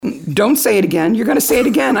Don't say it again. You're going to say it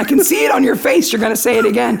again. I can see it on your face. You're going to say it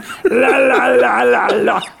again. La, la, la, la,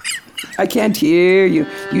 la. I can't hear you.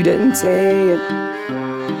 You didn't say it.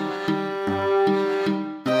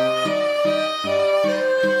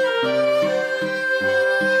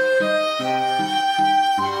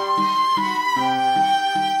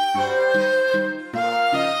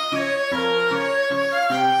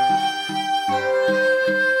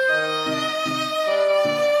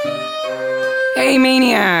 Hey,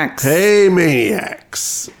 Maniacs. Hey,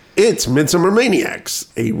 Maniacs. It's Midsummer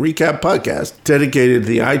Maniacs, a recap podcast dedicated to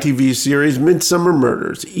the ITV series Midsummer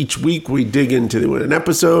Murders. Each week we dig into an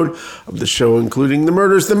episode of the show, including the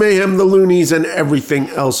murders, the mayhem, the loonies, and everything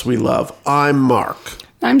else we love. I'm Mark.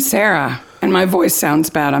 I'm Sarah, and my voice sounds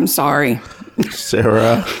bad. I'm sorry.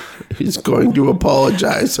 Sarah is going to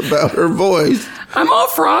apologize about her voice. I'm all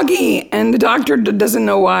froggy, and the doctor doesn't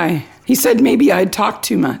know why. He said maybe I'd talked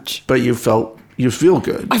too much. But you feel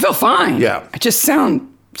good. I feel fine. Yeah. I just sound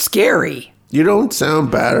scary. You don't sound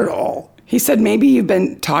bad at all. He said maybe you've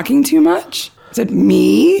been talking too much. I said,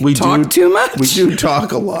 me? Talk too much? We do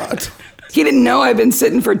talk a lot. He didn't know I've been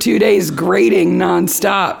sitting for 2 days grading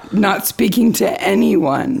nonstop, not speaking to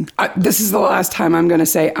anyone. This is the last time I'm going to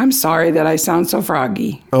say, I'm sorry that I sound so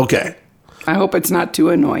froggy. Okay. I hope it's not too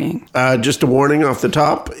annoying. Just a warning off the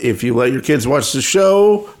top. If you let your kids watch the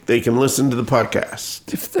show, they can listen to the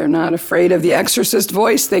podcast. If they're not afraid of the Exorcist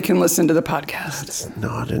voice, they can listen to the podcast. It's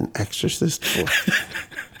not an Exorcist voice.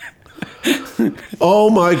 Oh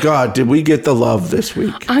my God, did we get the love this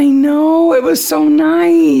week? I know, it was so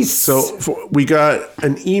nice. So we got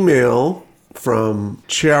an email from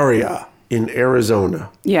Charia in Arizona.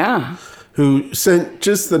 Yeah. Who sent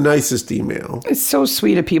just the nicest email. It's so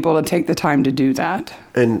sweet of people to take the time to do that.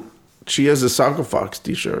 And she has a Soccer Fox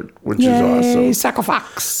t-shirt, which Yay, is awesome. Soccer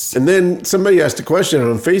Fox. And then somebody asked a question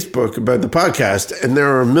on Facebook about the podcast, and there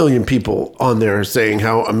are a million people on there saying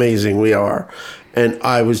how amazing we are. And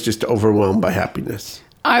I was just overwhelmed by happiness.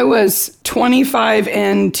 I was 25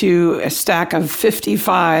 into a stack of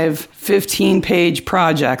 55 15-page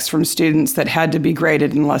projects from students that had to be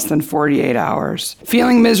graded in less than 48 hours.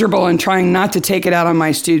 Feeling miserable and trying not to take it out on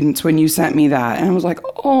my students when you sent me that. And I was like,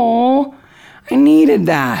 oh, I needed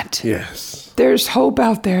that. Yes. There's hope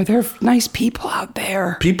out there. There are nice people out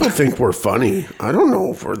there. People think we're funny. I don't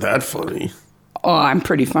know if we're that funny. Oh, I'm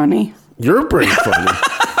pretty funny. You're pretty funny.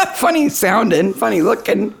 Funny sounding, funny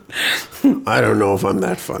looking. I don't know if I'm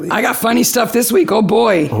that funny. I got funny stuff this week. Oh,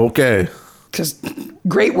 boy. Okay. Because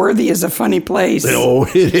Great Worthy is a funny place. Oh,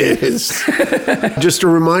 it is. Just a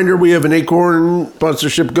reminder, we have an Acorn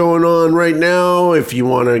sponsorship going on right now. If you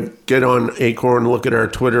want to get on Acorn, look at our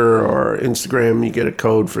Twitter or Instagram. You get a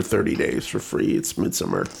code for 30 days for free. It's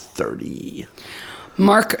Midsummer 30.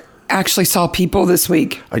 Mark actually saw people this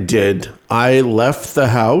week. I did. I left the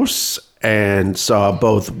house and saw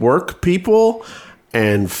both work people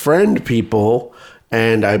and friend people,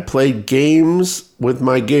 and I played games with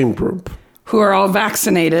my game group. Who are all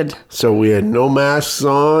vaccinated. So we had no masks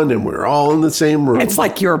on, and we were all in the same room. It's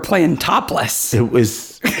like you were playing topless. It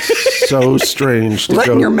was so strange to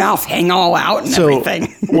letting your mouth hang all out and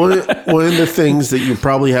everything. one of the things that you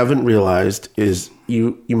probably haven't realized is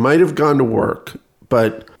you might have gone to work,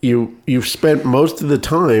 but you've spent most of the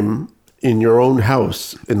time in your own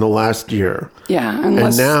house in the last year. Yeah,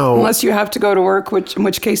 unless you have to go to work, in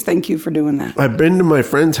which case, thank you for doing that. I've been to my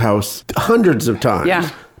friend's house hundreds of times. Yeah.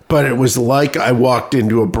 But it was like I walked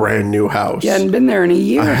into a brand new house. You hadn't been there in a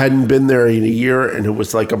year. I hadn't been there in a year, and it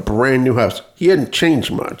was like a brand new house. He hadn't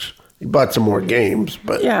changed much. He bought some more games,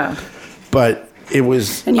 but yeah. But it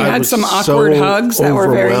was. And you had some awkward hugs that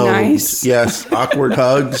were very nice. Yes, awkward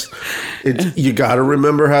hugs. You got to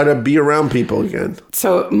remember how to be around people again.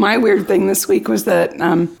 So my weird thing this week was that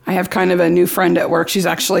I have kind of a new friend at work. She's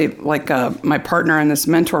actually like my partner in this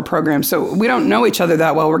mentor program. So we don't know each other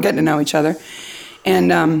that well. We're getting to know each other.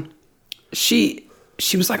 And she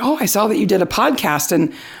was like, oh, I saw that you did a podcast.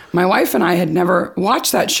 And my wife and I had never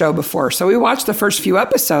watched that show before. So we watched the first few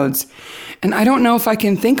episodes. And I don't know if I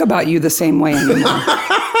can think about you the same way anymore.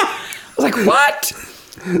 I was like, what?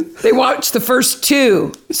 They watched the first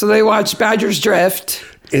two. So they watched Badger's Drift.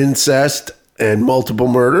 Incest and multiple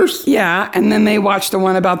murders. Yeah, and then they watched the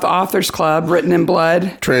one about the Authors Club, Written in Blood.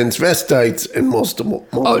 Transvestites and multiple.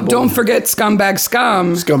 Oh, don't forget Scumbag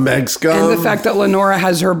Scum. Scumbag Scum. And the fact that Lenora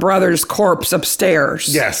has her brother's corpse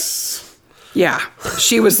upstairs. Yes. Yeah.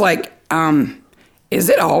 She was like, is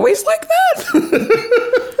it always like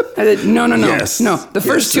that? I said, no. Yes. No, the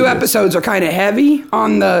first two episodes are kind of heavy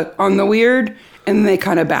on the weird, and they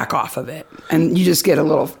kind of back off of it. And you just get a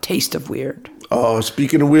little taste of weird. Oh,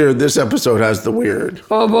 speaking of weird, this episode has the weird.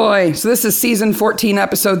 Oh boy. So this is season 14,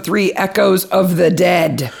 episode 3, Echoes of the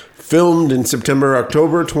Dead. Filmed in September,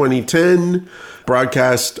 October 2010.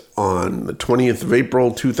 Broadcast on the 20th of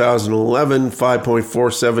April 2011.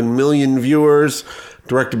 5.47 million viewers.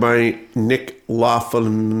 Directed by Nick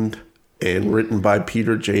Laughlin and written by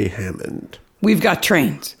Peter J. Hammond. We've got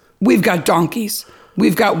trains. We've got donkeys.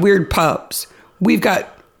 We've got weird pubs. We've got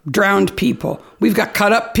drowned people. We've got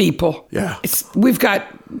cut up people. Yeah. We've got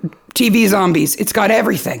TV zombies. It's got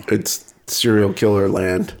everything. It's serial killer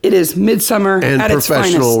land. It is Midsummer And at its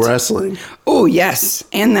finest. professional wrestling. Oh, yes.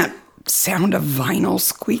 And that sound of vinyl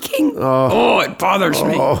squeaking. Oh, it bothers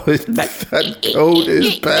me. Oh, that coat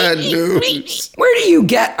is bad news. Where do you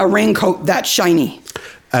get a raincoat that shiny?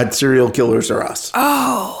 At Serial Killers Are Us.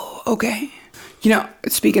 Oh, okay. You know,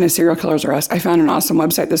 speaking of Serial Killers Are Us, I found an awesome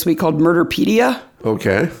website this week called Murderpedia.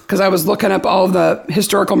 Okay. Because I was looking up all the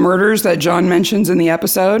historical murders that John mentions in the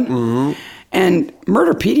episode. Mm-hmm. And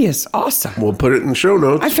Murderpedia is awesome. We'll put it in show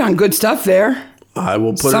notes. I found good stuff there. I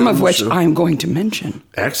will put some it in of which show. I'm going to mention.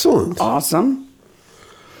 Excellent. Awesome.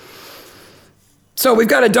 So we've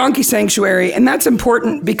got a donkey sanctuary, and that's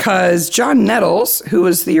important because John Nettles, who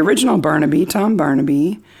was the original Barnaby, Tom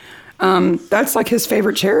Barnaby, that's like his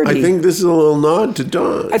favorite charity. I think this is a little nod to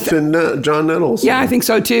John Nettles. Yeah, I think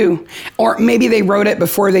so too. Or maybe they wrote it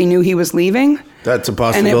before they knew he was leaving. That's a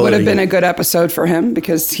possibility. And it would have been a good episode for him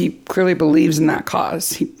because he clearly believes in that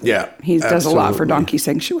cause. He does a lot for donkey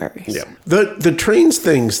sanctuaries. Yeah. The trains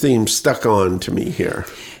theme stuck on to me here.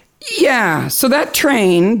 Yeah, so that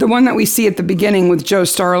train, the one that we see at the beginning with Joe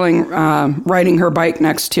Starling riding her bike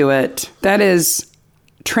next to it, that is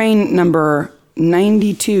train number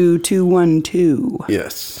 92212.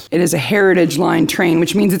 Yes. It is a Heritage Line train,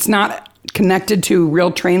 which means it's not connected to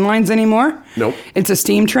real train lines anymore. Nope. It's a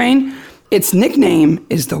steam train. Its nickname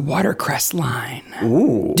is the Watercress Line.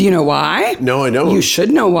 Ooh. Do you know why? No, I don't. You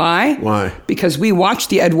should know why. Why? Because we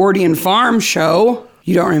watched the Edwardian Farm show.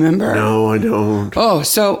 You don't remember? No, I don't. Oh,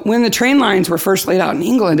 so when the train lines were first laid out in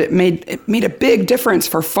England, it made a big difference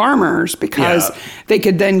for farmers because they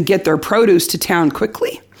could then get their produce to town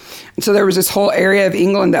quickly. And so there was this whole area of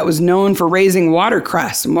England that was known for raising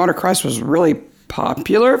watercress, and watercress was really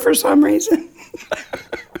popular for some reason.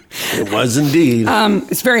 It was indeed.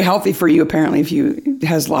 It's very healthy for you, apparently, it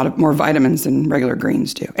has a lot of more vitamins than regular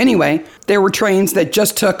greens do. Anyway, there were trains that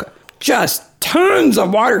just took tons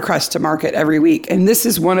of watercress to market every week, and this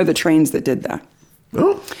is one of the trains that did that.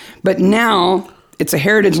 Oh. But now it's a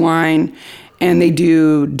Heritage Line, and they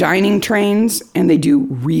do dining trains, and they do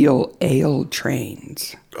real ale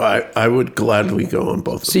trains. I would gladly go on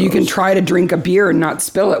both of those. So you can try to drink a beer and not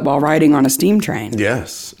spill it while riding on a steam train.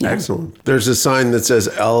 Yes. Yeah. Excellent. There's a sign that says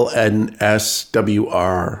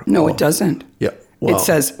LNSWR. No, it doesn't. Yeah. Well, it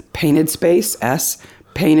says painted space S,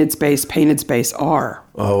 painted space R.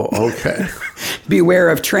 Oh, okay. Beware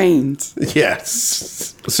of trains.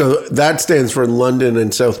 Yes. So that stands for London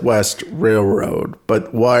and Southwest Railroad.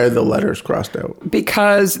 But why are the letters crossed out?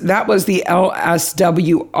 Because that was the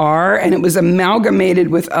LSWR, and it was amalgamated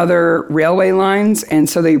with other railway lines, and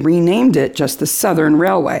so they renamed it just the Southern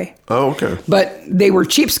Railway. Oh, okay. But they were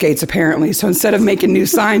cheapskates, apparently. So instead of making new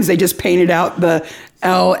signs, they just painted out the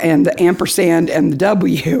L and the ampersand and the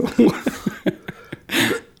W.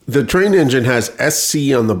 The train engine has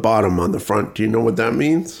SC on the bottom on the front. Do you know what that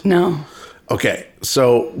means? No. Okay,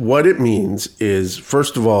 so what it means is,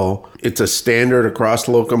 first of all, it's a standard across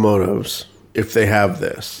locomotives if they have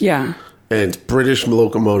this. Yeah. And it's British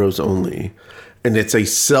locomotives only. And it's a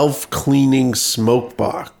self-cleaning smoke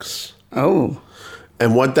box. Oh.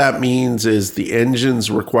 And what that means is the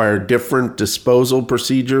engines require different disposal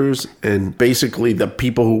procedures, and basically the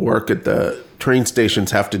people who work at the train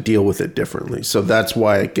stations have to deal with it differently. So that's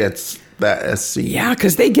why it gets that SC. Yeah,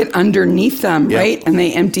 because they get underneath them, right? And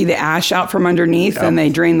they empty the ash out from underneath and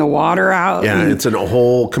they drain the water out. Yeah, it's a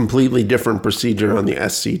whole completely different procedure on the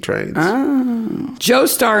SC trains. Oh. Joe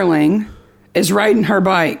Starling is riding her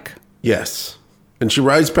bike. Yes. And she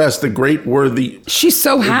rides past the great worthy. She's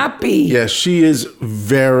so happy. Yes, she is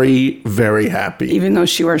very, very happy. Even though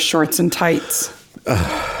she wears shorts and tights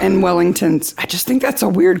and Wellingtons. I just think that's a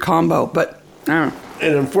weird combo, but I don't know.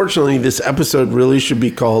 And unfortunately, this episode really should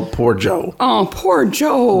be called Poor Joe. Oh, poor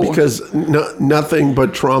Joe. Because nothing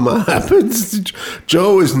but trauma happens.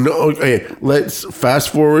 Joe is no... Hey, let's fast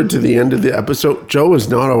forward to the end of the episode. Joe is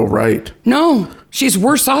not all right. No, she's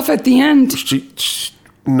worse off at the end.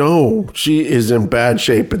 No, she is in bad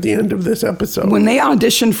shape at the end of this episode. When they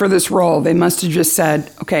auditioned for this role, they must have just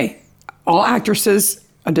said, okay, all actresses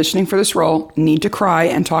auditioning for this role need to cry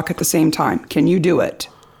and talk at the same time. Can you do it?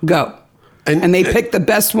 Go. And they picked the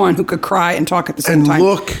best one who could cry and talk at the same time. And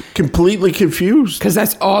look completely confused. Because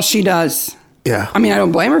that's all she does. Yeah. I mean, I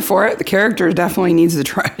don't blame her for it. The character definitely needs to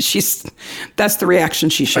try. That's the reaction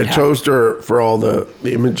she should have. I chose her for all the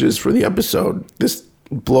images for the episode. This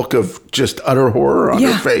look of just utter horror on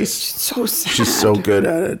her face. She's so sad. She's so good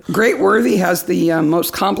at it. Great Worthy has the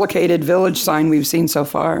most complicated village sign we've seen so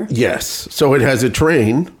far. Yes. So it has a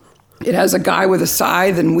train. It has a guy with a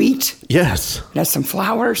scythe and wheat. Yes. It has some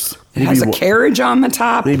flowers. It Maybe has a carriage on the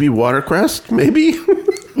top. Maybe watercress? Maybe?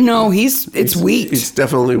 No, it's wheat. It's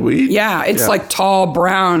definitely wheat? Yeah, it's like tall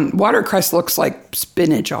brown. Watercress looks like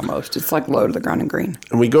spinach almost. It's like low to the ground and green.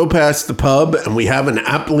 And we go past the pub, and we have an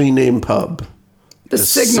aptly named pub. The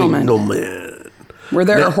Signalman. Signalman. Where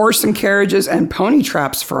there are horse and carriages and pony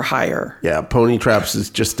traps for hire. Yeah, pony traps is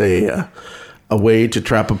just a way to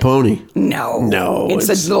trap a pony. No. It's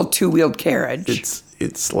a little two-wheeled carriage.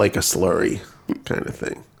 It's like a slurry kind of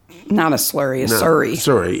thing. Not a slurry, a surrey.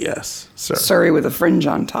 Surrey, yes. Surrey with a fringe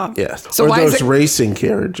on top. Yes. So or why those is it, racing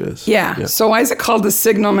carriages. Yeah. So why is it called the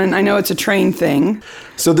Signalman? I know it's a train thing.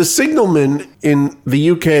 So the signalman in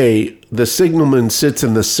the UK, the signalman sits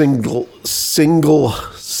in the signal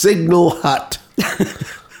hut.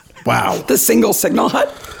 Wow. The single signal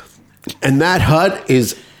hut? And that hut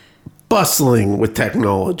is bustling with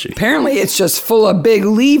technology. Apparently it's just full of big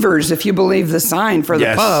levers, if you believe the sign for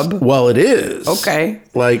the pub. Well, it is. Okay.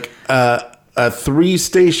 Like a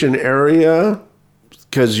 3-station area,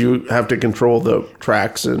 because you have to control the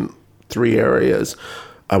tracks in 3 areas.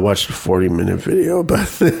 I watched a 40-minute video about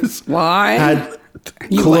this. Why?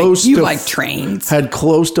 You like trains. Had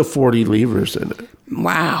close to 40 levers in it.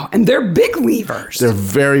 Wow. And they're big levers. They're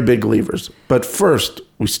very big levers. But first,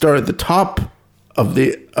 we start at the top of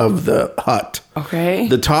the hut. Okay.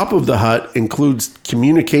 The top of the hut includes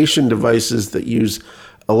communication devices that use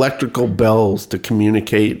electrical bells to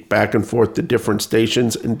communicate back and forth to different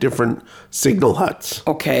stations and different signal huts.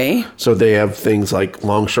 Okay. So they have things like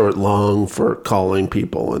long, short, long for calling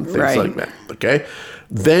people and things like that. Okay.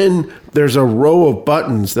 Then there's a row of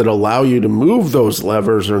buttons that allow you to move those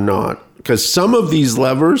levers or not. Because some of these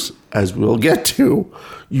levers, as we'll get to,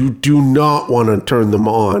 you do not want to turn them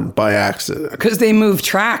on by accident. Because they move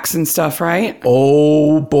tracks and stuff, right?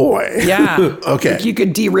 Oh, boy. Yeah. Okay. Like you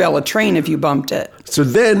could derail a train if you bumped it. So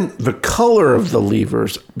then the color of the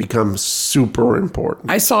levers becomes super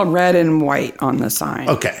important. I saw red and white on the sign.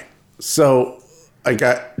 Okay. So I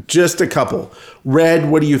got just a couple.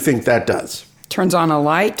 Red, what do you think that does? Turns on a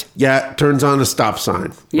light. Yeah, it turns on a stop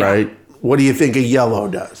sign, right? What do you think a yellow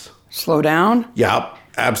does? Slow down? Yep,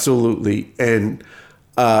 absolutely. And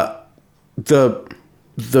the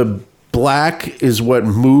black is what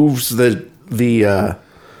moves the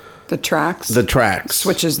tracks. The tracks.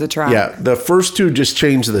 Switches the track. Yeah, the first two just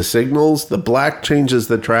change the signals. The black changes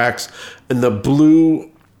the tracks, and the blue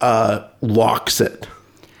locks it.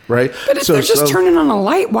 Right? But if they're just turning on a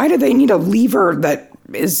light, why do they need a lever that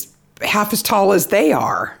is half as tall as they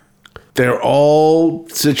are? They're all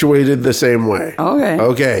situated the same way.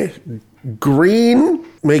 Okay. Green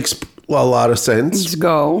makes a lot of sense. Let's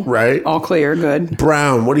go. Right? All clear. Good.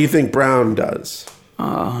 Brown. What do you think brown does?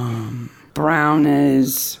 Brown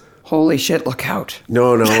is holy shit, look out.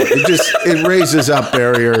 No. It raises up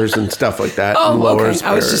barriers and stuff like that. Oh, and lowers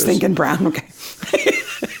okay. I was just thinking brown. Okay.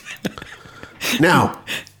 Now,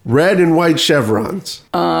 red and white chevrons.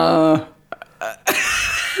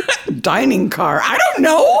 Dining car. I don't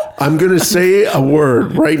know. I'm going to say a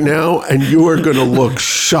word right now, and you are going to look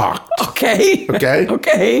shocked. Okay.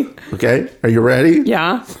 Okay. Are you ready?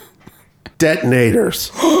 Yeah.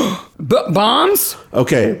 Detonators. Bombs?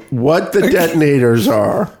 Okay. What the detonators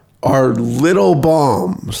are little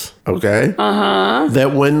bombs, okay?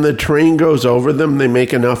 That when the train goes over them, they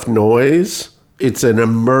make enough noise. It's an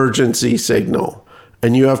emergency signal.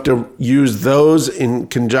 And you have to use those in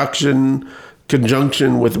conjunction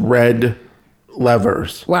with red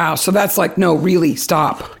levers. Wow, so that's like, no, really,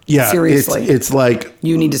 stop. Yeah, seriously. It's like...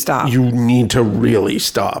 You need to stop. You need to really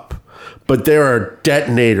stop. But there are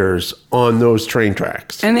detonators on those train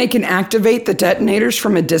tracks. And they can activate the detonators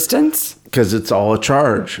from a distance? Because it's all a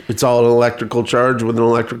charge. It's all an electrical charge with an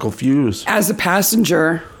electrical fuse. As a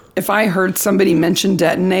passenger, if I heard somebody mention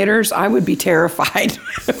detonators, I would be terrified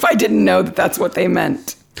if I didn't know that that's what they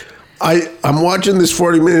meant. I'm watching this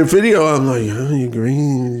 40-minute video. I'm like, oh, you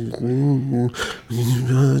green.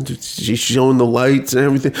 She's showing the lights and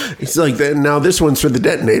everything. It's like that. Now this one's for the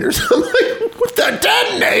detonators. I'm like, what the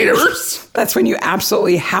detonators? That's when you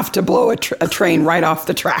absolutely have to blow a train right off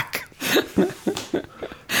the track.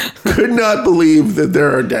 Could not believe that there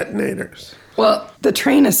are detonators. Well, the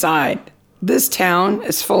train aside, this town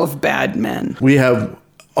is full of bad men. We have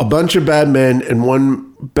a bunch of bad men and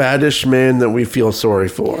one baddish man that we feel sorry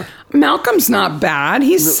for. Malcolm's not bad.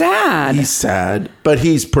 He's sad. He's sad, but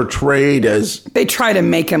he's portrayed as... They try to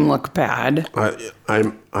make him look bad.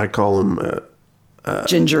 I call him...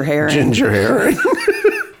 Ginger Herring. Ginger Herring.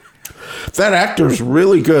 That actor's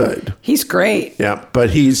really good. He's great. Yeah,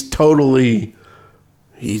 but he's the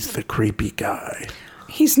creepy guy.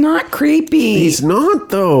 He's not creepy. He's not,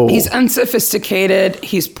 though. He's unsophisticated,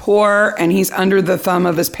 he's poor, and he's under the thumb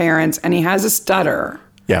of his parents, and he has a stutter.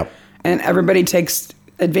 Yeah. And everybody takes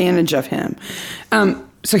advantage of him.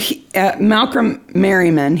 Malcolm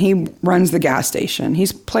Merriman, he runs the gas station.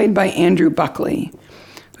 He's played by Andrew Buckley,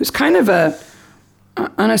 who's kind of a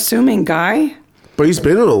unassuming guy. But he's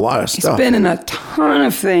been in a lot of stuff. He's been in a ton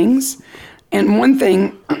of things. And one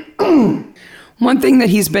thing that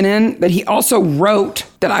he's been in that he also wrote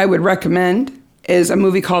that I would recommend is a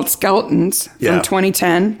movie called Skeletons from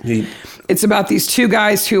 2010. It's about these two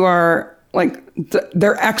guys who are like,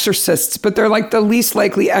 they're exorcists, but they're like the least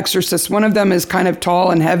likely exorcists. One of them is kind of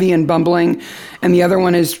tall and heavy and bumbling, and the other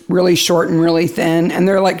one is really short and really thin. And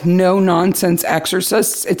they're like no-nonsense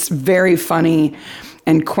exorcists. It's very funny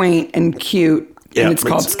and quaint and cute. Yeah, and it's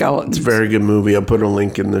called Skeletons. It's a very good movie. I'll put a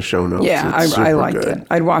link in the show notes. Yeah, I liked it.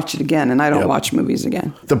 I'd watch it again, and I don't watch movies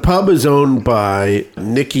again. The pub is owned by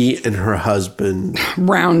Nikki and her husband.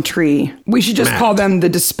 Roundtree. We should just call them the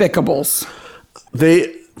Despicables.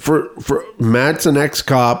 For Matt's an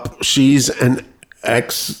ex-cop. She's an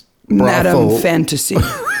ex-brothel. Madam Fantasy.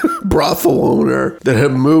 Brothel owner that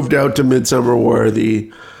have moved out to Midsummer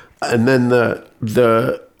Worthy. And then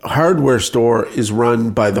the hardware store is run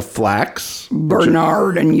by the Flax.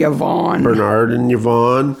 Bernard and Yvonne.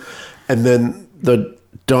 And then the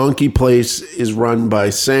donkey place is run by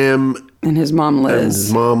Sam. And his mom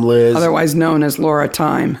Liz. Otherwise known as Laura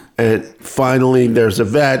Time. And finally, there's a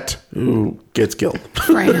vet who gets killed.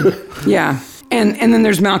 Fran. Yeah. And then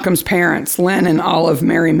there's Malcolm's parents, Len and Olive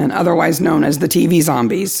Merriman, otherwise known as the TV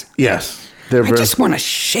zombies. Yes. I just want to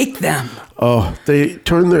shake them. Oh, they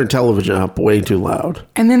turn their television up way too loud.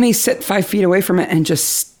 And then they sit 5 feet away from it and just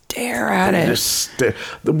stare at it.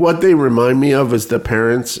 What they remind me of is the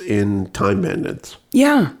parents in Time Bandits.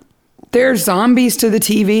 Yeah. They're zombies to the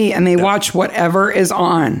TV, and they watch whatever is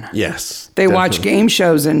on. Yes. They watch game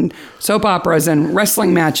shows and soap operas and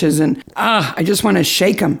wrestling matches, and I just want to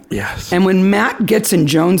shake them. Yes. And when Matt gets in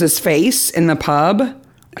Jones's face in the pub,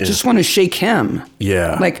 I just want to shake him.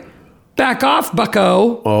 Yeah. Like, back off,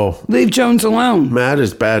 bucko. Oh. Leave Jones alone. Matt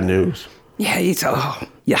is bad news. Yeah,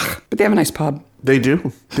 yeah. But they have a nice pub. They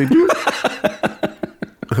do.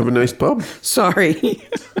 Have a nice pub. Sorry.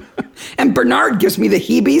 And Bernard gives me the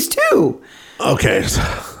heebies too. Okay.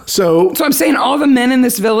 So I'm saying all the men in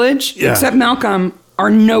this village, except Malcolm, are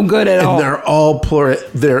no good at all. And they're all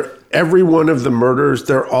every one of the murders,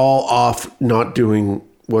 they're all off not doing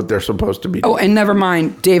what they're supposed to be doing. Oh, and never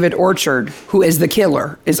mind, David Orchard, who is the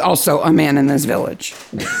killer, is also a man in this village.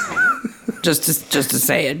 just to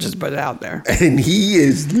say it, just put it out there. And he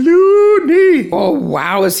is loony. Oh,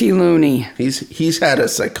 wow, is he loony? He's had a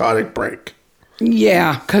psychotic break.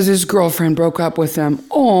 Yeah, because his girlfriend broke up with him.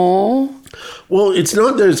 Oh. Well, it's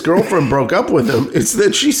not that his girlfriend broke up with him. It's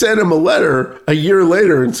that she sent him a letter a year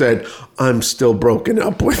later and said, I'm still broken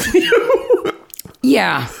up with you.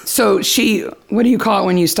 Yeah. So what do you call it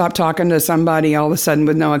when you stop talking to somebody all of a sudden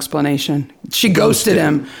with no explanation? She ghosted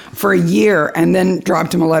him for a year and then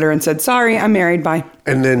dropped him a letter and said, sorry, I'm married, bye.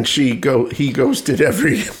 And then he ghosted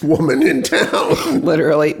every woman in town.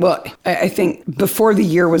 Literally. Well, I think before the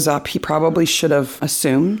year was up, he probably should have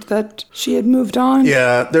assumed that she had moved on.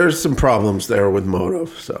 Yeah, there's some problems there with motive,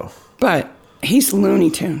 so. But he's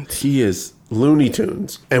Looney Tunes. He is Looney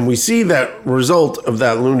Tunes. And we see that result of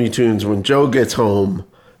that Looney Tunes when Joe gets home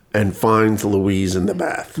and finds Louise in the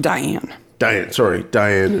bath. Diane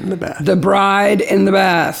in the bath. The bride in the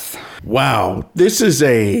bath. Wow. This is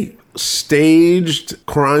a staged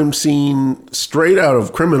crime scene straight out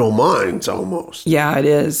of Criminal Minds almost. Yeah, it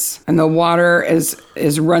is. And the water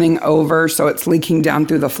is running over, so it's leaking down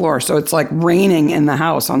through the floor. So it's like raining in the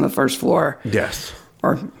house on the first floor. Yes.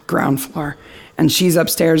 Or ground floor. And she's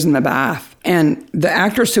upstairs in the bath. And the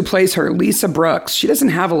actress who plays her, Lisa Brooks, she doesn't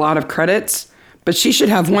have a lot of credits, but she should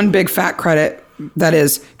have one big fat credit that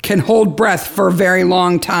is, can hold breath for a very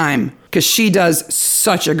long time. Because she does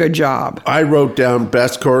such a good job. I wrote down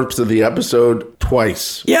best corpse of the episode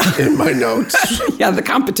twice. Yeah. In my notes. Yeah, the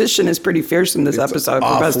competition is pretty fierce in this episode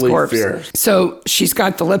for best awfully corpse. fierce. So she's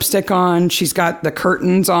got the lipstick on, she's got the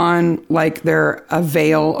curtains on, like they're a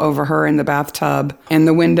veil over her in the bathtub, and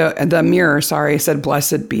the mirror said,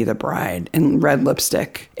 "Blessed be the bride," in red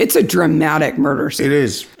lipstick. It's a dramatic murder scene. It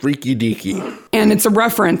is freaky deaky. And it's a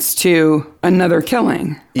reference to another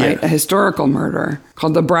killing, right? Yeah. A historical murder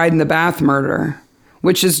called the Bride in the Bath murder,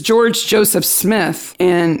 which is George Joseph Smith.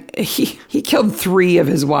 And he killed 3 of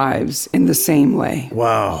his wives in the same way.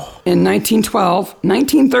 Wow. In 1912,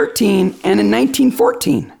 1913, and in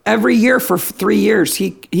 1914. Every year for 3 years,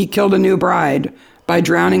 he killed a new bride by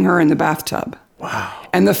drowning her in the bathtub. Wow.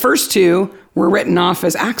 And the first 2 were written off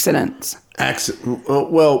as accidents.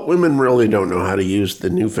 Well, women really don't know how to use the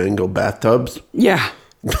newfangled bathtubs. Yeah.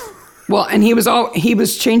 Well, and he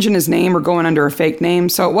was changing his name or going under a fake name,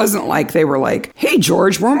 so it wasn't like they were like, "Hey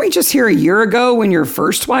George, weren't we just here a year ago when your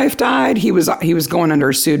first wife died?" He was going under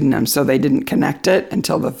a pseudonym, so they didn't connect it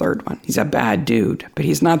until the third one. He's a bad dude, but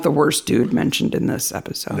he's not the worst dude mentioned in this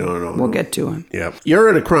episode. No. We'll get to him. Yeah. You're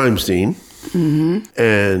at a crime scene,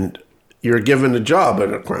 and you're given a job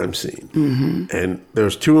at a crime scene. And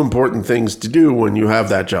there's 2 important things to do when you have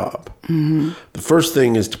that job. The first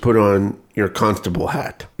thing is to put on your constable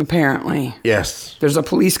hat. Apparently. Yes. There's a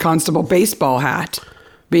police constable baseball hat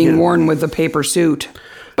being worn with the paper suit,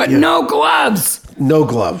 but no gloves. No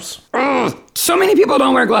gloves. Ugh, so many people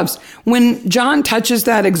don't wear gloves. When John touches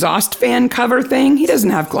that exhaust fan cover thing, he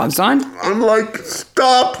doesn't have gloves on. I'm like,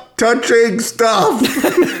 stop touching stuff.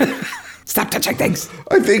 Stop touching things.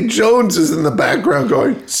 I think Jones is in the background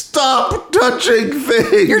going, stop touching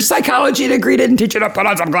things. Your psychology degree didn't teach you to put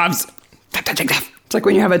on some gloves. Stop touching stuff. It's like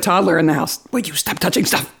when you have a toddler in the house. Would you stop touching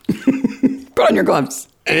stuff? Put on your gloves.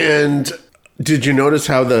 And did you notice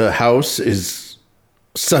how the house is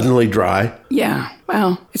suddenly dry? Yeah,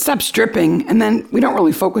 well, it stops dripping, and then we don't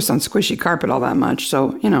really focus on squishy carpet all that much,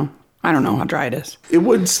 so, I don't know how dry it is. It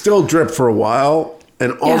would still drip for a while,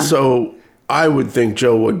 and also I would think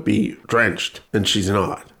Joe would be drenched, and she's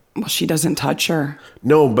not. Well, she doesn't touch her.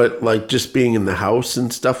 No, but like just being in the house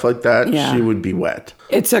and stuff like that, she would be wet.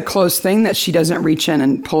 It's a close thing that she doesn't reach in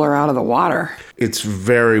and pull her out of the water. It's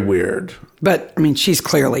very weird. But, I mean, she's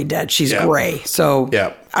clearly dead. She's gray. So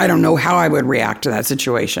I don't know how I would react to that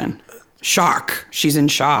situation. Shock. She's in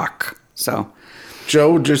shock. So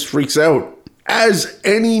Joe just freaks out, as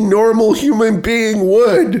any normal human being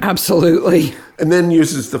would. Absolutely. And then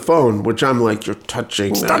uses the phone, which I'm like, you're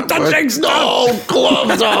touching Stop that. touching stuff. No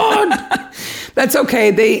gloves on. That's okay.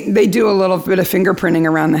 They do a little bit of fingerprinting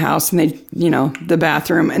around the house, and the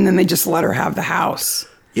bathroom, and then they just let her have the house.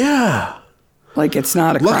 Yeah. Like it's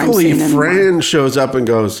not a crime Luckily, scene anymore. Fran shows up and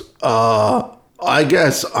goes, I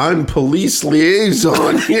guess I'm police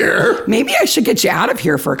liaison here. Maybe I should get you out of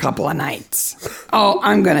here for a couple of nights. Oh,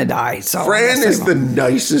 I'm going to die. So Fran is the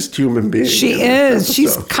nicest human being. She is.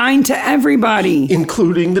 She's kind to everybody.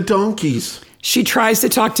 Including the donkeys. She tries to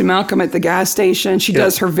talk to Malcolm at the gas station. She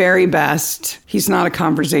does her very best. He's not a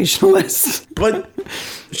conversationalist. But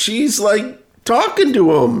she's like talking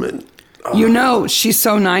to him. And, she's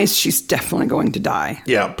so nice, she's definitely going to die.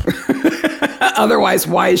 Yep. Otherwise,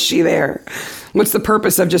 why is she there? What's the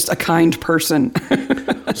purpose of just a kind person?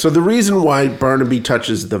 So the reason why Barnaby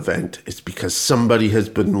touches the vent is because somebody has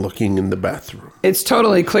been looking in the bathroom. It's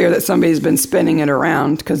totally clear that somebody's been spinning it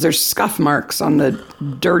around because there's scuff marks on the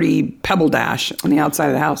dirty pebble dash on the outside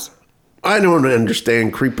of the house. I don't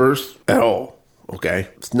understand creepers at all, okay?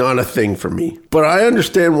 It's not a thing for me. But I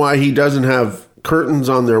understand why he doesn't have curtains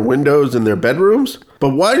on their windows in their bedrooms.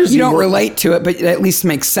 But why does you don't relate to it, but it at least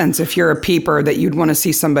makes sense if you're a peeper that you'd want to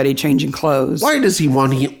see somebody changing clothes. Why does he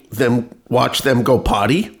want them watch them go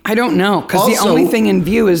potty? I don't know, because the only thing in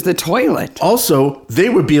view is the toilet. Also, they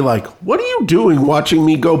would be like, what are you doing watching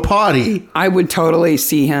me go potty? I would totally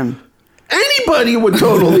see him. Anybody would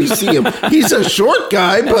totally see him. He's a short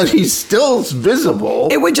guy, but he's still visible.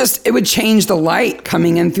 It would change the light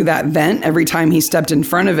coming in through that vent every time he stepped in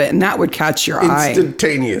front of it, and that would catch your eye.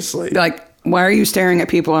 Instantaneously. Like, why are you staring at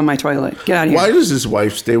people on my toilet? Get out of here. Why does his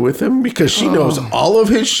wife stay with him? Because she knows all of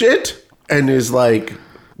his shit and is like,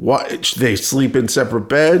 what? They sleep in separate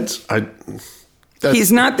beds?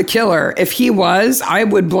 He's not the killer. If he was, I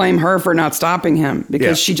would blame her for not stopping him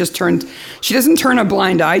because she doesn't turn a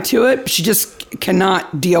blind eye to it. She just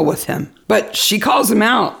cannot deal with him. But she calls him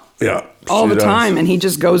out all the time, and he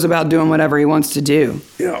just goes about doing whatever he wants to do.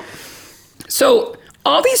 Yeah. So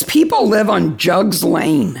all these people live on Jugs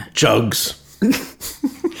Lane. Jugs.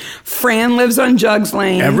 Fran lives on Jugs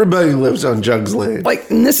Lane. Everybody lives on Jugs Lane. Like,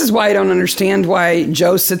 and this is why I don't understand why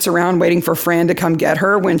Joe sits around waiting for Fran to come get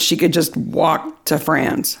her when she could just walk to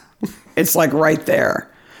Fran's. It's like right there.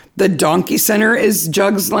 The Donkey Center is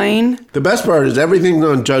Jugs Lane. The best part is everything's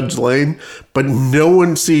on Jugs Lane, but no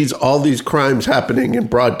one sees all these crimes happening in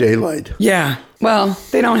broad daylight. Yeah. Well,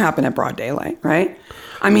 they don't happen at broad daylight, right?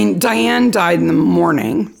 I mean, Diane died in the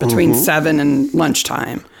morning between 7 and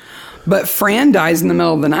lunchtime. But Fran dies in the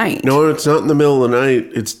middle of the night. No, it's not in the middle of the night.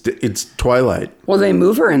 It's twilight. Well, they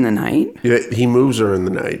move her in the night. Yeah, he moves her in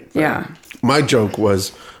the night. Yeah. My joke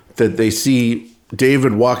was that they see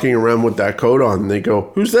David walking around with that coat on, and they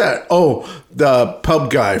go, "Who's that?" "Oh, the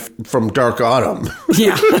pub guy from Dark Autumn."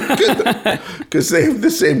 Yeah. Because they have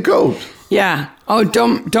the same coat. Yeah. Oh,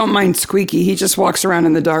 don't mind Squeaky. He just walks around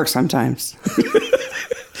in the dark sometimes.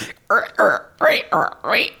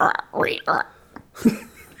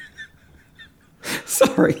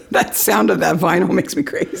 Sorry, that sound of that vinyl makes me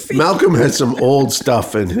crazy. Malcolm has some old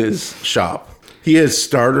stuff in his shop. He has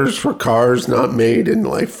starters for cars not made in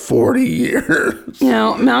like 40 years. You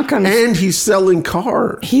know, Malcolm. And he's selling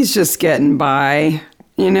cars. He's just getting by.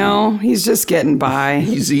 You know, he's just getting by.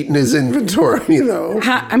 He's eating his inventory, though.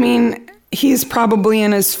 I mean, he's probably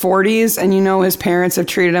in his 40s, and you know his parents have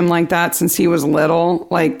treated him like that since he was little.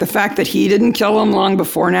 Like, the fact that he didn't kill him long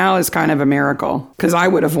before now is kind of a miracle, because I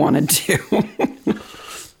would have wanted to.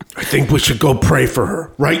 I think we should go pray for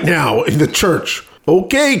her right now in the church.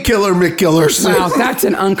 Okay, Killer McKillerson. Wow, that's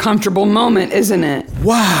an uncomfortable moment, isn't it?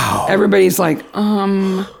 Wow. Everybody's like,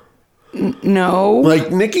 no.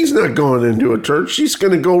 Like, Nikki's not going into a church. She's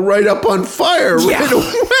going to go right up on fire right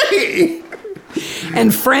away.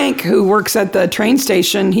 And Frank, who works at the train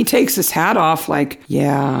station, he takes his hat off like,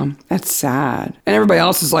 yeah, that's sad. And everybody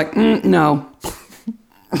else is like, no.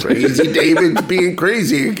 Crazy David's being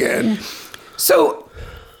crazy again. So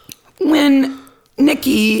when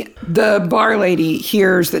Nikki, the bar lady,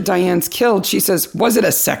 hears that Diane's killed, she says, was it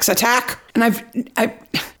a sex attack? And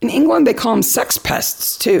in England, they call them sex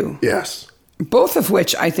pests, too. Yes. Both of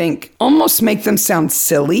which I think almost make them sound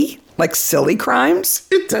silly, like silly crimes.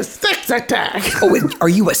 It's a sex attack. Oh, are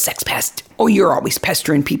you a sex pest? Oh, you're always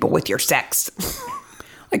pestering people with your sex.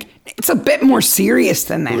 Like, it's a bit more serious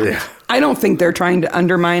than that. Yeah. I don't think they're trying to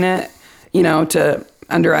undermine it, you know, to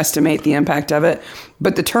underestimate the impact of it.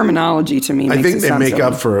 But the terminology to me makes I think it they sound make silly.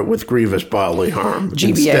 up for it with grievous bodily harm GBH.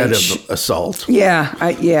 instead of assault.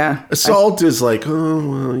 Yeah. Assault is like, oh,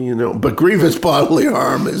 well, you know, but grievous bodily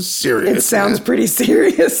harm is serious. It sounds pretty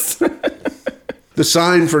serious. The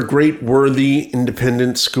sign for Great Worthy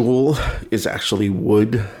Independent School is actually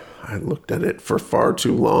wood. I looked at it for far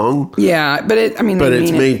too long. Yeah, but it's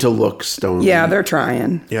made to look stony. Yeah, they're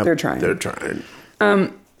trying. Yep, They're trying. They're trying.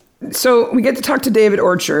 So we get to talk to David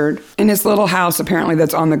Orchard in his little house, apparently,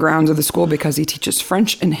 that's on the grounds of the school because he teaches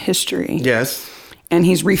French and history. Yes. And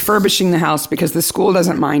he's refurbishing the house because the school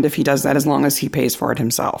doesn't mind if he does that as long as he pays for it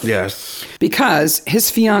himself. Yes. Because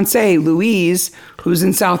his fiancée, Louise, who's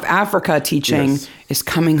in South Africa teaching, is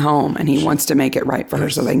coming home, and he wants to make it right for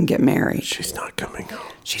her so they can get married. She's not coming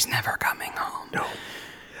home. She's never coming home. No.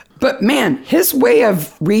 But man, his way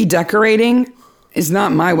of redecorating is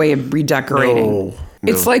not my way of redecorating. No.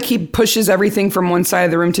 It's like he pushes everything from one side of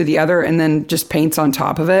the room to the other and then just paints on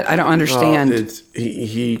top of it. I don't understand.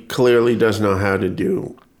 He clearly does know how to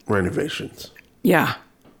do renovations. Yeah.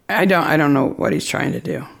 I don't know what he's trying to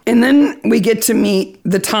do. And then we get to meet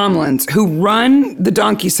the Tomlins, who run the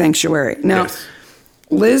Donkey Sanctuary. Now,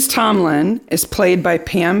 Liz Tomlin is played by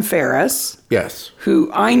Pam Ferris. Yes.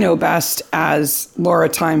 Who I know best as Laura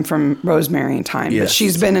Time from Rosemary and Time. Yes. But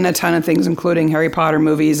she's been in a ton of things, including Harry Potter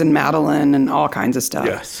movies and Madeline and all kinds of stuff.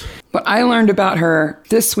 Yes. What I learned about her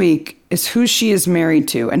this week is who she is married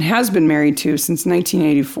to and has been married to since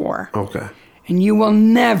 1984. Okay. And you will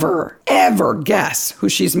never, ever guess who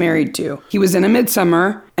she's married to. He was in A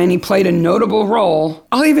Midsummer, and he played a notable role.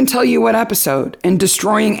 I'll even tell you what episode, in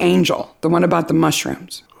Destroying Angel, the one about the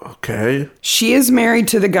mushrooms. Okay. She is married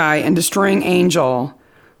to the guy in Destroying Angel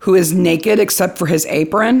who is naked except for his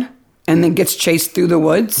apron and then gets chased through the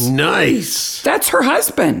woods. Nice. That's her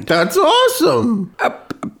husband. That's awesome.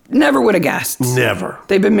 Never would have guessed. Never.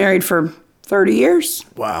 They've been married for 30 years.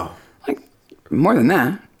 Wow. Like, more than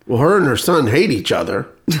that. Well, her and her son hate each other.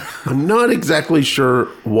 I'm not exactly sure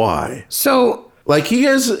why. So, like, he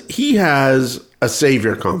has a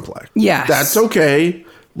savior complex. Yes. That's okay.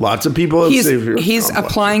 Lots of people have savior He's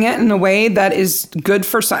complex. applying it in a way that is good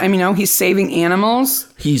for some. I mean, you know, he's saving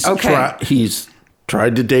animals. He's okay. He's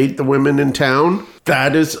tried to date the women in town.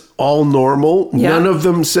 That is all normal. Yeah. None of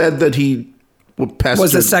them said that he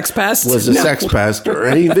was a sex pest. Was a sex pest or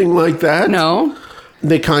anything like that. No.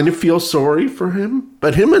 they kind of feel sorry for him,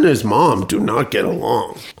 but him and his mom do not get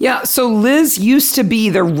along. Yeah, so Liz used to be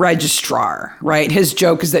the registrar, right? His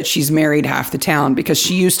joke is that she's married half the town because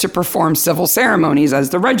she used to perform civil ceremonies as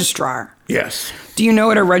the registrar. Yes. Do you know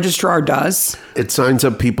what a registrar does? It signs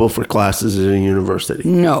up people for classes at a university.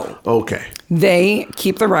 No. Okay. They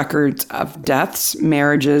keep the records of deaths,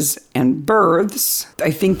 marriages, and births.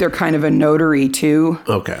 I think they're kind of a notary too.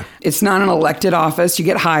 Okay. It's not an elected office. You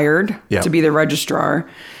get hired Yeah. to be the registrar,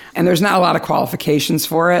 and there's not a lot of qualifications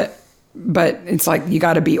for it, but it's like you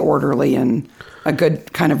got to be orderly and a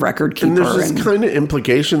good kind of record keeper. And there's this kind of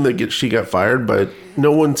implication that she got fired, but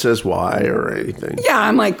no one says why or anything. Yeah,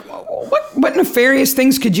 I'm like, what nefarious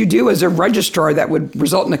things could you do as a registrar that would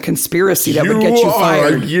result in a conspiracy that would get you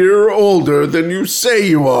fired? You are a year older than you say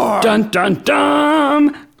you are. Dun, dun,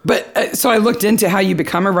 dun. But so I looked into how you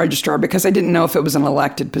become a registrar because I didn't know if it was an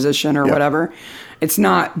elected position or whatever. It's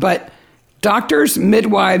not. But doctors,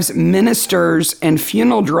 midwives, ministers, and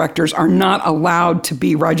funeral directors are not allowed to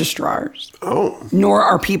be registrars. Oh. Nor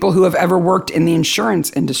are people who have ever worked in the insurance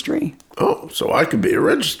industry. Oh, so I could be a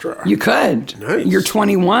registrar. You could. Nice. You're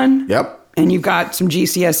 21. Yep. And you've got some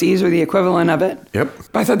GCSEs or the equivalent of it. Yep.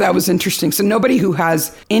 But I thought that was interesting. So nobody who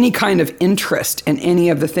has any kind of interest in any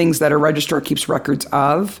of the things that a registrar keeps records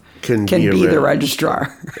of can be the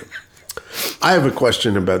registrar. I have a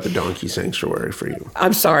question about the donkey sanctuary for you.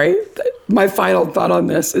 I'm sorry. My final thought on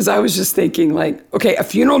this is I was just thinking like, okay, a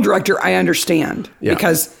funeral director, I understand. Yeah.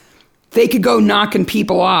 Because they could go knocking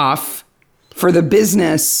people off for the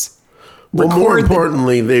business. Well, more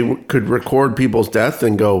importantly, they could record people's death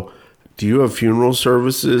and go, do you have funeral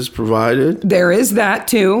services provided? There is that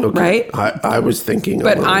too, Okay. right? I was thinking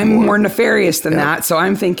But I'm more nefarious than Yeah. that. So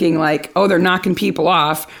I'm thinking like, oh, they're knocking people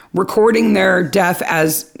off, recording their death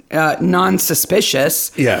as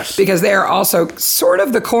non-suspicious. Yes. Because they are also sort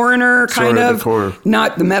of the coroner, kind Sort of of. the coroner.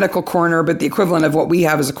 Not the medical coroner, but the equivalent of what we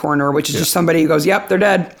have as a coroner, which is just somebody who goes, yep, they're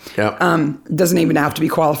dead. Yep. Doesn't even have to be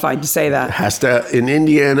qualified to say that. In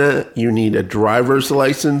Indiana, you need a driver's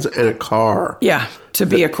license and a car. Yeah, to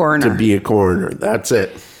be a coroner. To be a coroner. That's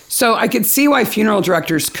it. So I could see why funeral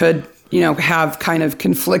directors could, have kind of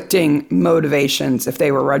conflicting motivations if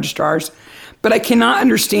they were registrars. But I cannot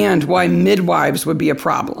understand why midwives would be a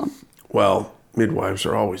problem. Well, midwives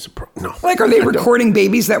are always a problem. No. Like, are they recording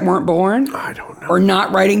babies that weren't born? I don't know. Or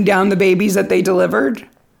not writing down the babies that they delivered?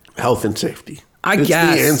 Health and safety. I It's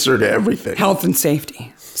guess. the answer to everything. Health and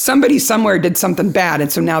safety. Somebody somewhere did something bad,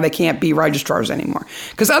 and so now they can't be registrars anymore.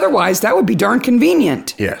 Because otherwise, that would be darn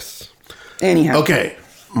convenient. Yes. Anyhow. Okay.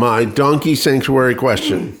 My donkey sanctuary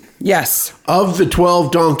question. Yes. Of the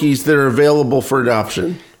 12 donkeys that are available for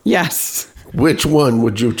adoption, Yes. which one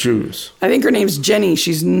would you choose? I think her name's Jenny.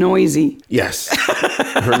 She's noisy. Yes.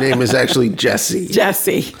 Her name is actually Jessie.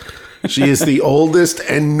 Jessie. She is the oldest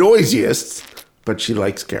and noisiest, but she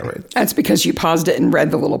likes carrots. That's because you paused it and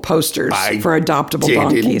read the little posters for adoptable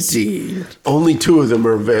donkeys. Indeed. Only 2 of them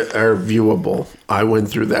are viewable. I went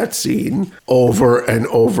through that scene over and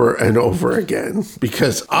over and over again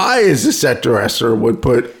because I, as a set dresser, would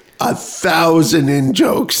put 1,000 in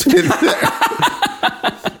jokes in there.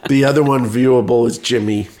 The other one viewable is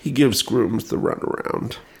Jimmy. He gives grooms the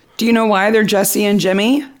runaround. Do you know why they're Jesse and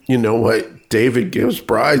Jimmy? You know what? David gives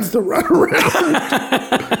brides the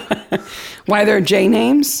runaround. Why they're J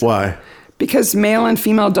names? Why? Because male and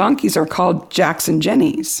female donkeys are called Jacks and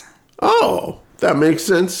Jennies. Oh, that makes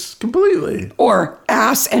sense completely. Or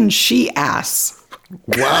ass and she ass.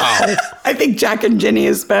 Wow. I think Jack and Jenny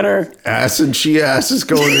is better. Ass and she ass is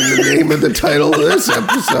going in the name of the title of this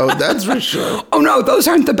episode, that's for sure. Oh no, those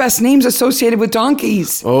aren't the best names associated with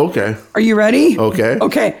donkeys. Oh, okay. Are you ready? Okay.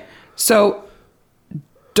 Okay. So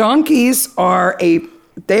donkeys are a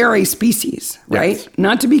species, right? Yes.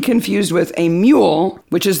 Not to be confused with a mule,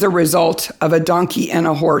 which is the result of a donkey and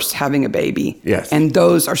a horse having a baby. Yes. And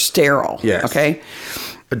those are sterile. Yes. Okay.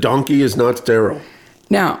 A donkey is not sterile.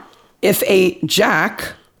 Now, if a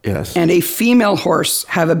jack Yes. and a female horse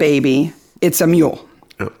have a baby, it's a mule.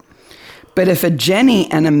 Oh. But if a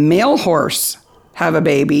Jenny and a male horse have a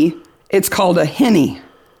baby, it's called a hinny.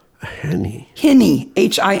 A henny. Hinny,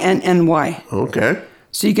 Hinny. Okay.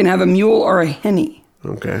 So you can have a mule or a hinny.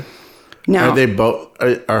 Okay. Now, Are they both,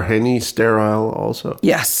 are hennies sterile also?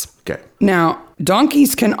 yes. Okay. Now,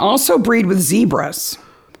 donkeys can also breed with zebras.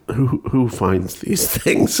 Who finds these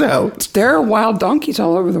things out? There are wild donkeys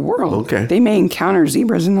all over the world. Okay. They may encounter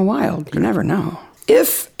zebras in the wild. You never know.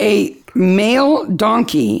 If a male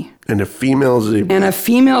donkey And a female zebra. and a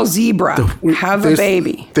female zebra have a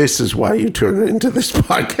baby. This is why you tune into this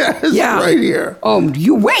podcast Yeah. right here. Oh,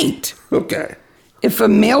 you wait. Okay. If a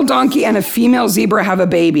male donkey and a female zebra have a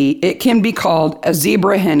baby, it can be called a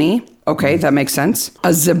zebra henny. Okay, that makes sense. A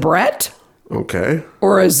zebrette. Okay.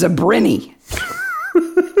 Or a zebrini.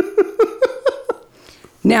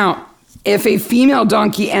 Now, if a female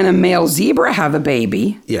donkey and a male zebra have a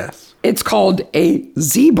baby, Yes. it's called a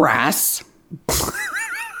zebras.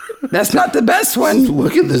 That's not the best one.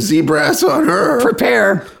 Look at the zebrass on her.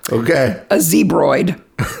 Prepare Okay. a zebroid.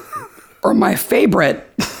 Or my favorite.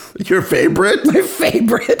 Your favorite? My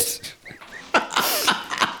favorite.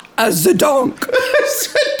 A zedonk.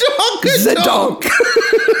 Zedonk.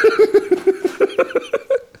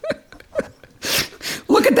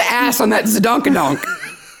 Look at the ass on that zedonkadonk.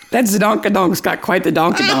 That zedonkadonk has got quite the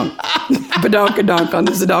donkadonk. Badonkadonk on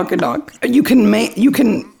the zedonkadonk. You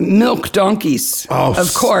can milk donkeys. Oh,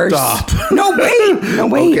 of course. stop. No,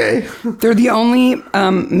 wait. Okay. They're the only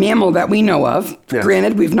mammal that we know of. Yeah.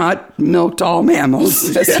 Granted, we've not milked all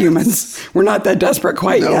mammals as humans. We're not that desperate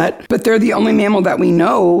quite yet. But they're the only mammal that we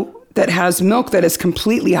know that has milk that is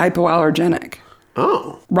completely hypoallergenic.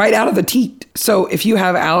 Oh. Right out of the teat. So if you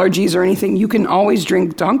have allergies or anything, you can always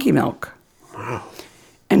drink donkey milk. Wow.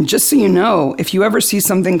 And just so you know, if you ever see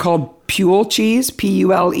something called Pule cheese,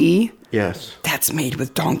 Pule, Yes. that's made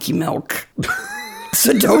with donkey milk.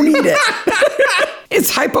 So don't eat it.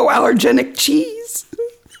 It's hypoallergenic cheese.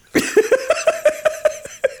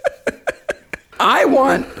 I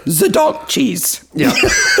want Zedonk cheese. Yeah.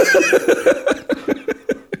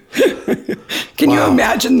 Can you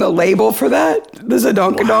imagine the label for that? The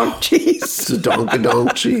Zedonkadonk cheese.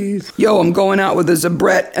 Zedonkadonk cheese. Yo, I'm going out with a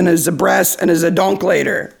zebrette and a zebrass and a zedonk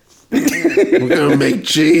later. We're going to make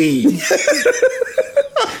cheese.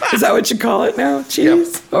 Is that what you call it now?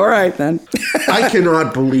 Cheese? Yep. All right, then. I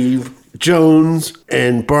cannot believe Jones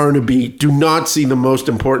and Barnaby do not see the most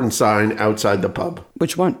important sign outside the pub.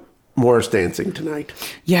 Which one? Morris dancing tonight.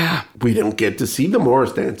 Yeah. We don't get to see the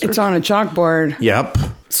Morris dancer. It's on a chalkboard. Yep.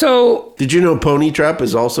 So. Did you know pony trap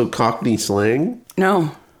is also Cockney slang?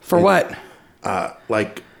 No. For what?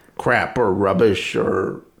 Like crap or rubbish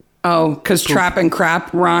or... Oh, because trap and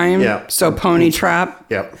crap rhyme? Yeah. So pony trap?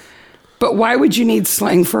 Yep. But why would you need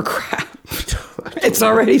slang for crap? It's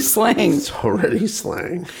already slang. It's already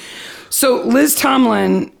slang. So Liz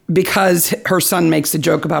Tomlin, because her son makes a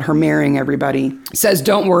joke about her marrying everybody, says,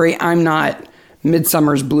 don't worry, I'm not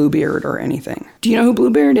Midsummer's Bluebeard or anything. Do you know who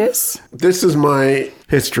Bluebeard is? This is my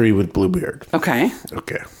history with Bluebeard. Okay.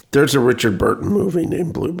 Okay. There's a Richard Burton movie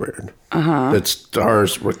named Bluebeard that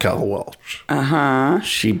stars Raquel Welch.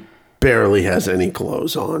 She barely has any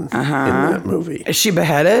clothes on in that movie. Is she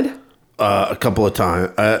beheaded? A couple of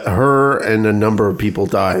times. Her and a number of people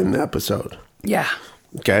die in the episode. Yeah.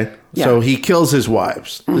 Okay? Yeah. So he kills his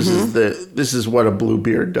wives. This is what a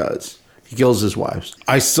Bluebeard does. He kills his wives.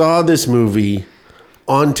 I saw this movie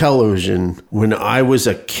on television when I was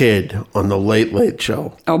a kid on the Late Late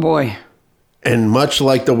Show. Oh, boy. And much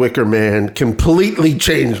like The Wicker Man, completely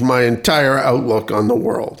changed my entire outlook on the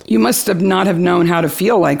world. You must have not have known how to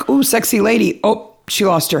feel like, ooh, sexy lady. Oh, she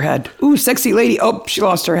lost her head. Ooh, sexy lady. Oh, she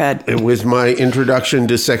lost her head. It was my introduction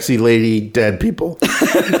to sexy lady dead people.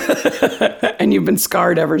 And you've been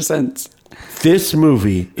scarred ever since. This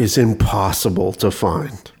movie is impossible to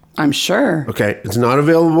find. I'm sure. Okay, it's not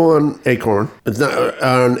available on Acorn. It's not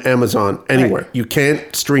on Amazon, anywhere. Right. You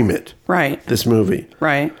can't stream it. Right. This movie.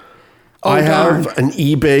 Right. Oh, I darn. have an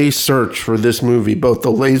eBay search for this movie, both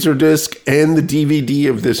the Laserdisc and the DVD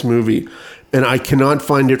of this movie, and I cannot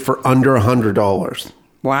find it for under $100.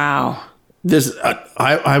 Wow. This,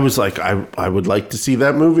 I was like, I would like to see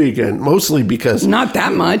that movie again, mostly because Not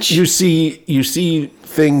that much. you see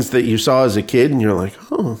things that you saw as a kid, and you're like,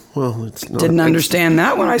 oh, well, it's not. Didn't understand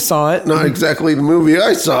that when I saw it. Not exactly the movie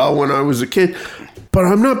I saw when I was a kid, but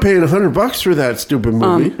I'm not paying $100 for that stupid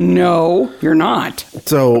movie. No, you're not.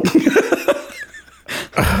 So,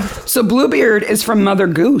 So Bluebeard is from Mother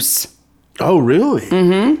Goose. oh really?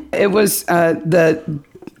 Mm-hmm. It was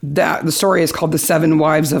the story is called The Seven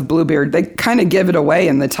Wives of Bluebeard. They kind of give it away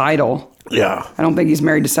in the title. Yeah. I don't think he's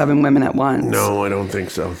married to 7 women at once. No, I don't think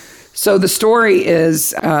so. So the story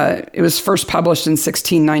is, it was first published in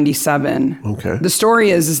 1697. Okay. The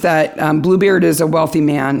story is that Bluebeard is a wealthy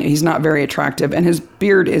man. He's not very attractive, and his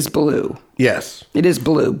beard is blue. Yes. It is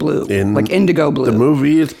blue, In like indigo blue. The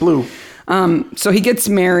movie is blue. So he gets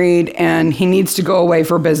married, and he needs to go away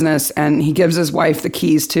for business, and he gives his wife the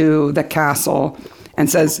keys to the castle and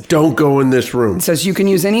says, Don't go in this room. says you can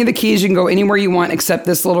use any of the keys, you can go anywhere you want except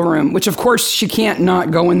this little room, which of course she can't not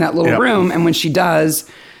go in that little Yep. room. And when she does,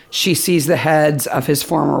 she sees the heads of his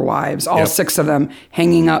former wives, all Yep. 6 of them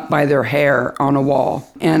hanging up by their hair on a wall.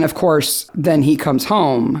 And of course, then he comes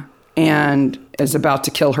home and is about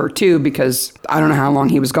to kill her too, because I don't know how long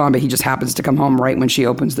he was gone, but he just happens to come home right when she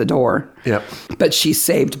opens the door. Yep. But she's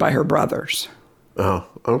saved by her brothers. Oh,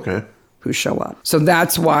 okay. Who show up. So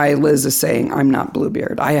that's why Liz is saying, I'm not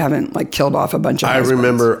Bluebeard. I haven't killed off a bunch of husbands.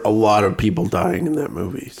 remember a lot of people dying in that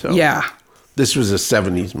movie. So Yeah. This was a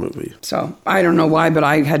 70s movie. So I don't know why, but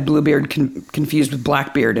I had Bluebeard confused with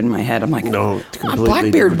Blackbeard in my head. I'm like, No, completely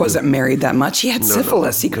Blackbeard different. wasn't married that much. He had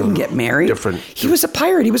syphilis. He couldn't get married. Different. He was a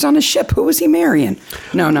pirate. He was on a ship. Who was he marrying?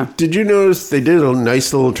 No. Did you notice they did a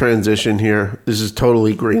nice little transition here? This is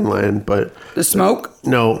totally Greenland, but... The smoke?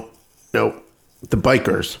 No. The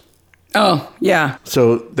bikers. Oh, yeah.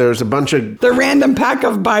 So there's a bunch of... The random pack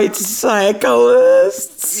of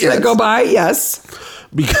bicyclists Yes. that go by, yes.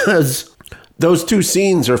 Because those two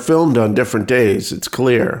scenes are filmed on different days, it's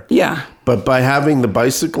clear. Yeah. But by having the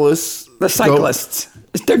bicyclists... The cyclists.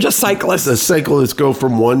 They're just cyclists. The cyclists go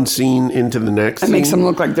from one scene into the next. It makes them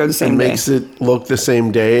look like they're the same It day. makes it look the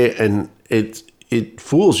same day, and it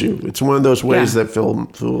fools you. It's one of those ways Yeah. that film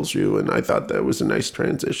fools you, and I thought that was a nice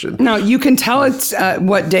transition. No, you can tell it's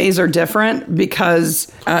what days are different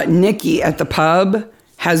because Nikki at the pub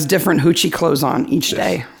has different hoochie clothes on each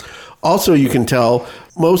day. Also, you can tell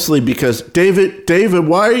mostly because David,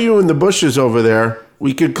 why are you in the bushes over there?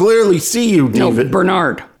 We could clearly see you, David. No,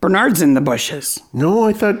 Bernard. Bernard's in the bushes. No,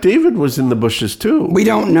 I thought David was in the bushes too. We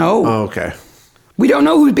don't know. Oh, okay. We don't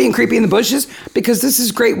know who's being creepy in the bushes because this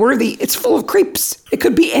is Great Worthy. It's full of creeps. It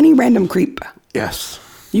could be any random creep. Yes.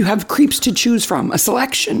 You have creeps to choose from, a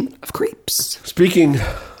selection of creeps. Speaking,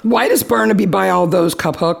 Why does Burnaby buy all those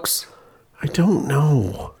cup hooks? I don't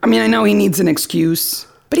know. I mean, I know he needs an excuse,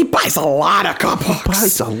 but he buys a lot of cup hooks.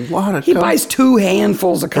 Buys a lot of He cup- buys 2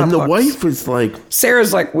 handfuls of cup And the hooks. wife is like,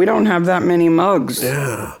 Sarah's like, we don't have that many mugs.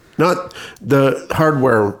 yeah. Not the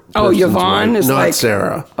hardware. Oh, person's Yvonne wife, is not like,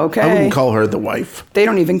 Sarah. okay. I wouldn't call her the wife. They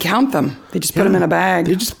don't even count them. They just put them in a bag.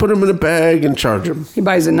 They just put them in a bag and charge them. He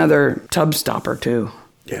buys another tub stopper too.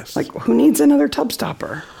 Yes. Like, who needs another tub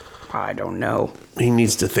stopper? I don't know. He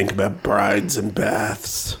needs to think about brides and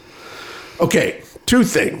baths. Okay, 2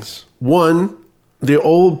 things. One, the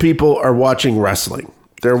old people are watching wrestling.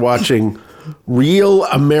 They're watching real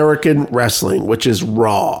American wrestling, which is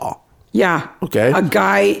Raw. Yeah. Okay. A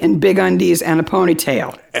guy in big undies and a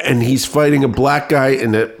ponytail. And he's fighting a black guy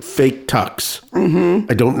in a fake tux.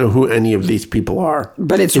 Mm-hmm. I don't know who any of these people are.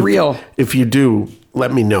 But it's real. If you do,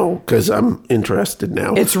 let me know, because I'm interested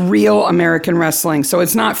now. It's real American wrestling. So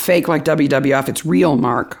it's not fake like WWF. It's real,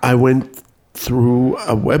 Mark. I went through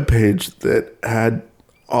a webpage that had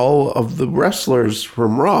all of the wrestlers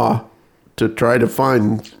from Raw to try to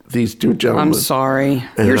find these 2 gentlemen. I'm sorry.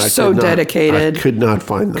 And You're I so could not. dedicated. I could not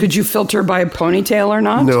find them. Could you filter by ponytail or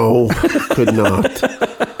not? No, could not.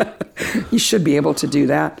 You should be able to do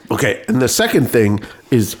that. Okay, and the second thing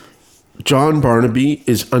is John Barnaby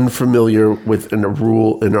is unfamiliar with a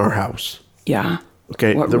rule in our house. Yeah.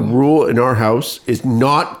 Okay, What the rule? rule in our house is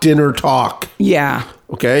not dinner talk. Yeah.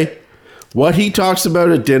 Okay? What he talks about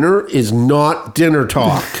at dinner is not dinner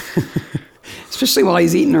talk. Especially while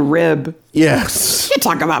he's eating a rib. Yes. You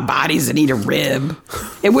talk about bodies and eat a rib.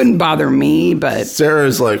 It wouldn't bother me, but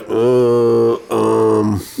Sarah's like,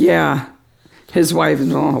 yeah. His wife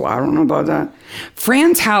is, oh, I don't know about that.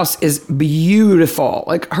 Fran's house is beautiful.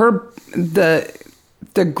 Like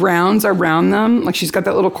the grounds around them, like she's got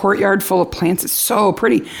that little courtyard full of plants. It's so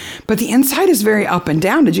pretty. But the inside is very up and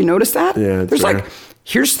down. Did you notice that? Yeah, it's There's very- like,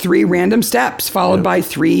 here's 3 random steps followed by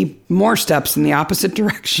 3 more steps in the opposite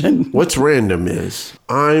direction. What's random is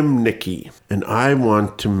I'm Nikki and I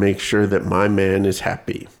want to make sure that my man is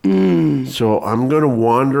happy. So I'm going to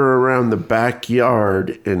wander around the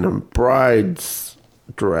backyard in a bride's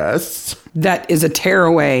dress That is a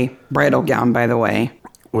tearaway bridal gown, by the way.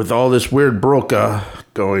 with all this weird broca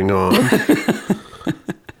going on.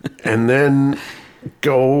 And then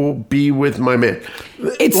go be with my man.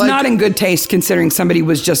 It's Like- not in good taste considering somebody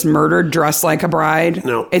was just murdered dressed like a bride.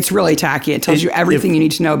 No. It's really tacky. It tells you everything you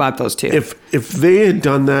need to know about those 2. If they had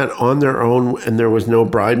done that on their own and there was no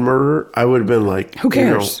bride murder, I would have been like, Who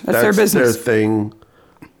cares? That's their business. Their thing.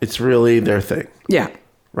 It's really their thing, Yeah.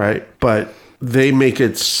 right? But they make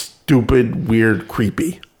it stupid, weird,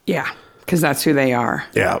 creepy. Yeah. Because that's who they are.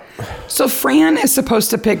 Yeah. So Fran is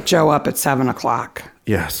supposed to pick Joe up at 7:00.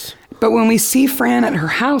 Yes. But when we see Fran at her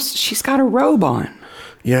house, she's got a robe on.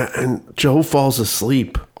 Yeah, and Joe falls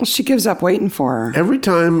asleep. Well, she gives up waiting for her. Every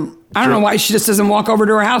time I don't know why she just doesn't walk over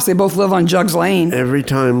to her house. They both live on Jugs Lane. Every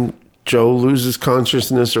time Joe loses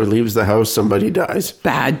consciousness or leaves the house, somebody dies.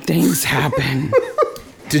 Bad things happen.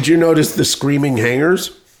 Did you notice the screaming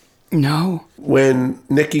hangers? No. when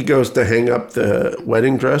Nikki goes to hang up the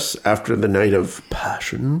wedding dress after the night of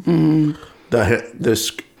passion,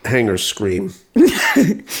 the hangers scream.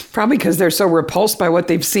 Probably because they're so repulsed by what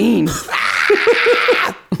they've seen.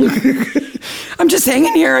 I'm just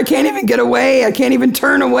hanging here. I can't even get away. I can't even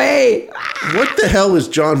turn away. What the hell is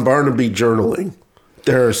John Barnaby journaling?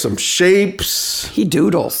 There are some shapes. He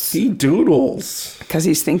doodles. Because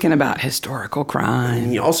he's thinking about historical crime.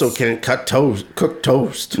 He also can't cook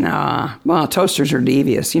toast. Nah. Well, toasters are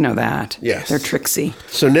devious. You know that. Yes. They're tricksy.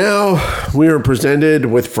 So now we are presented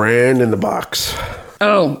with Fran in the box.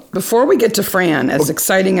 Oh, before we get to Fran, as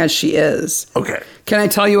exciting as she is, okay, can I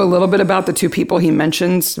tell you a little bit about the two people he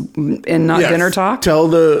mentions in Not Dinner Talk? Tell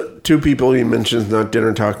the two people he mentions Not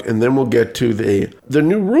Dinner Talk, and then we'll get to the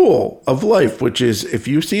new rule of life, which is if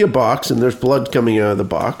you see a box and there's blood coming out of the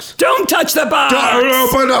box, don't touch the box! Don't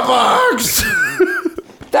open the box!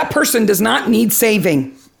 That person does not need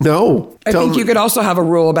saving. No. I think you could also have a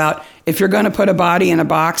rule about if you're going to put a body in a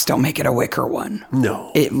box, don't make it a wicker one.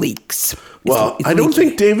 No. It leaks. Well, it's I don't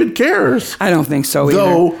think David cares. I don't think so either.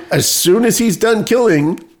 Though, as soon as he's done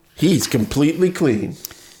killing, he's completely clean.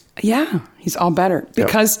 Yeah, he's all better.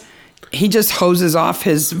 Because he just hoses off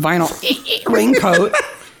his vinyl raincoat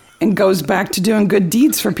and goes back to doing good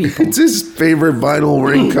deeds for people. It's his favorite vinyl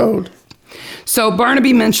raincoat. So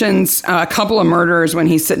Barnaby mentions a couple of murders when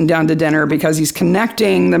he's sitting down to dinner because he's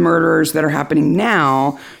connecting the murders that are happening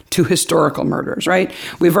now to historical murders, right?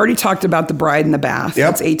 We've already talked about The Bride in the Bath. Yep.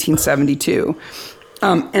 That's 1872.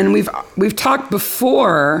 And we've talked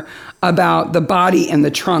before about the body in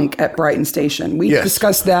the trunk at Brighton Station. We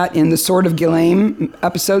discussed that in the Sword of Guillaume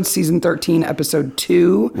episode, season 13, episode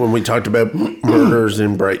 2. When we talked about murders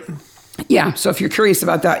in Brighton. Yeah, so if you're curious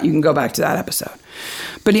about that, you can go back to that episode.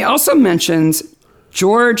 But he also mentions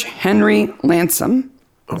George Henry Lansom.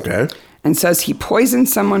 Okay. And says he poisoned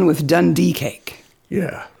someone with Dundee cake.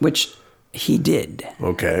 Yeah. Which he did.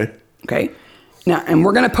 Okay. Okay. Now, and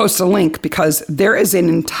we're going to post a link because there is an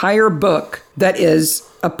entire book that is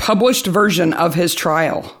a published version of his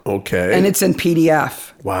trial. Okay. And it's in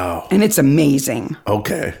PDF. Wow. And it's amazing.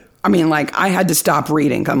 Okay. I mean, like, I had to stop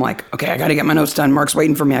reading. I'm like, okay, I got to get my notes done. Mark's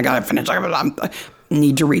waiting for me. I got to finish. I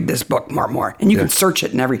need to read this book more. And you can search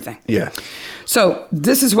it and everything. Yeah. So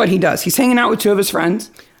this is what he does. He's hanging out with two of his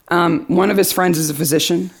friends. One of his friends is a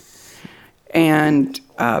physician. And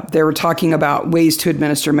they were talking about ways to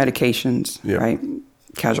administer medications, right?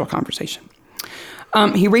 Casual conversation.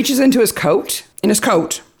 He reaches into his coat,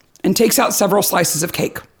 and takes out several slices of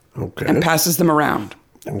cake. Okay. And passes them around.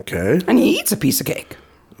 Okay. And he eats a piece of cake.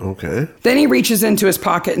 Okay. Then he reaches into his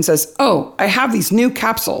pocket and says, oh, I have these new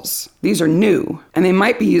capsules. These are new, and they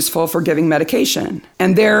might be useful for giving medication.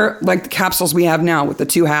 And they're like the capsules we have now with the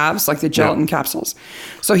two halves, like the gelatin capsules.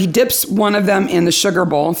 So he dips one of them in the sugar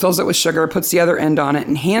bowl, fills it with sugar, puts the other end on it,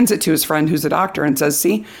 and hands it to his friend who's a doctor and says,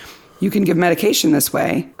 see, you can give medication this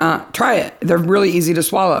way. Try it. They're really easy to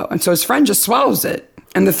swallow. And so his friend just swallows it.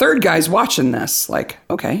 And the third guy's watching this, like,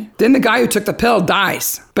 okay. Then the guy who took the pill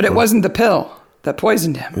dies, but it wasn't the pill that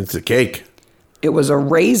poisoned him. It's a cake. It was a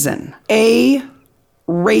raisin. A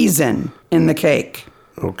raisin in the cake.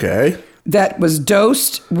 Okay. That was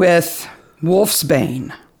dosed with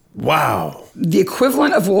wolfsbane. Wow. The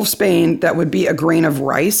equivalent of wolfsbane that would be a grain of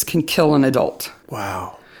rice can kill an adult.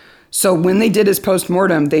 Wow. So when they did his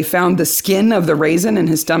postmortem, they found the skin of the raisin in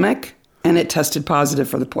his stomach, and it tested positive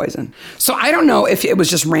for the poison. So I don't know if it was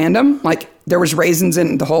just random, like there was raisins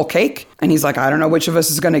in the whole cake, and he's like, I don't know which of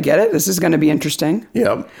us is going to get it. This is going to be interesting.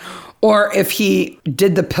 Yep. Or if he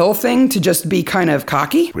did the pill thing to just be kind of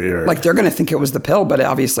cocky. Weird. Like they're going to think it was the pill, but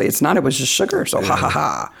obviously it's not. It was just sugar. So ha ha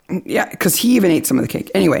ha. Yeah, because he even ate some of the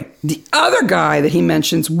cake. Anyway, the other guy that he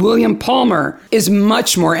mentions, William Palmer, is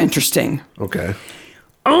much more interesting. Okay.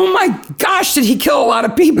 Oh my gosh, did he kill a lot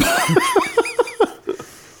of people?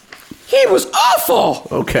 He was awful.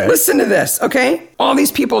 Okay. Listen to this, okay? All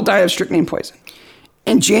these people died of strychnine poison.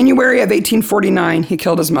 In January of 1849, he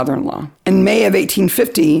killed his mother-in-law. In May of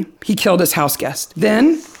 1850, he killed his house guest.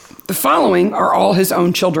 Then, the following are all his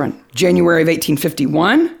own children. January of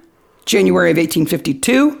 1851, January of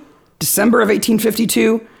 1852, December of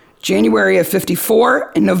 1852, January of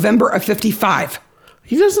 54, and November of 55.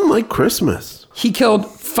 He doesn't like Christmas. He killed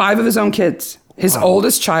 5 of his own kids. His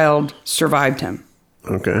oldest child survived him.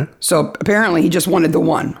 Okay. So apparently he just wanted the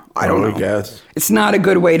one. I don't know. I guess. It's not a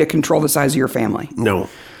good way to control the size of your family. No.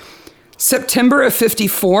 September of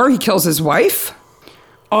 54, he kills his wife.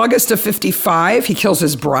 August of 55, he kills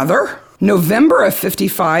his brother. November of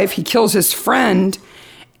 55, he kills his friend.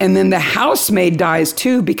 And then the housemaid dies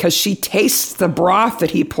too because she tastes the broth that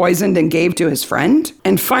he poisoned and gave to his friend.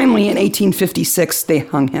 And finally, in 1856, they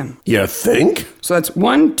hung him. You think? So that's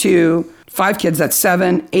 1, 2, 5 kids. That's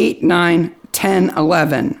 7, 8, 9, 10,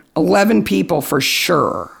 11. 11 people for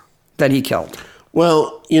sure that he killed.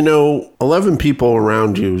 Well, 11 people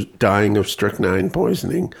around you dying of strychnine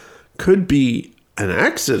poisoning could be an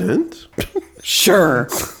accident. Sure.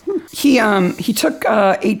 He took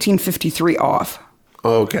 1853 off.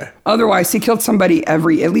 Okay. Otherwise, he killed somebody at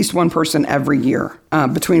least one person every year,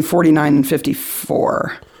 between 49 and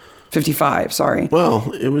 55, sorry.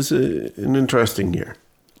 Well, it was an interesting year.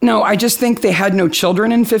 No, I just think they had no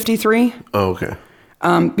children in 53. Oh, okay.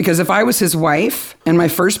 Because if I was his wife and my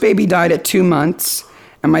first baby died at 2 months,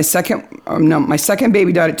 and my second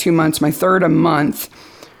baby died at 2 months, my third a month,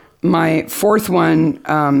 my fourth one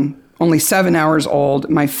only 7 hours old,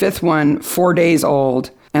 my fifth one 4 days old,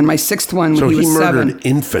 and my sixth one when he was 7. So he murdered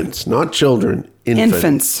infants, not children.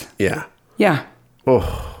 Infants. Yeah. Yeah.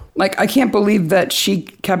 Oh. Like, I can't believe that she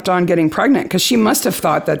kept on getting pregnant because she must have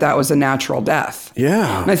thought that that was a natural death.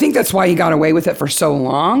 Yeah. And I think that's why he got away with it for so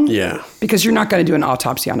long. Yeah. Because you're not going to do an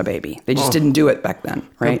autopsy on a baby. They just didn't do it back then,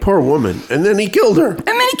 right? That poor woman. And then he killed her. And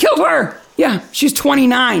then he killed her. Yeah. She's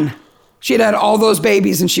 29. She had all those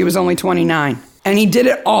babies and she was only 29. And he did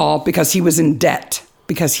it all because he was in debt,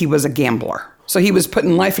 because he was a gambler. So he was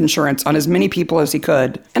putting life insurance on as many people as he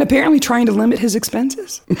could and apparently trying to limit his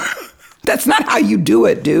expenses. That's not how you do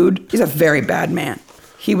it, dude. He's a very bad man.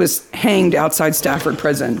 He was hanged outside Stafford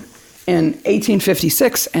Prison in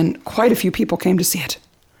 1856, and quite a few people came to see it.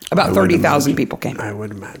 About 30,000 people came. I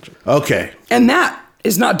would imagine. Okay. And that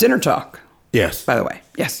is not dinner talk, Yes. by the way.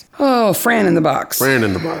 Yes. Oh, Fran in the box. Fran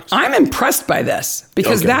in the box. I'm impressed by this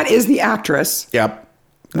because that is the actress Yep.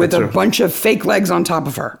 with That's a her. bunch of fake legs on top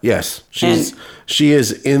of her. Yes. She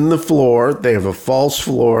is in the floor. They have a false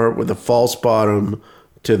floor with a false bottom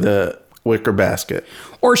to the wicker basket.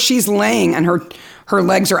 Or she's laying and her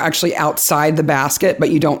legs are actually outside the basket,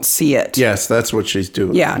 but you don't see it. Yes, that's what she's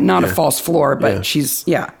doing. Yeah, not a false floor, but she's,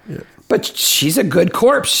 But she's a good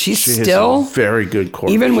corpse. She still is a very good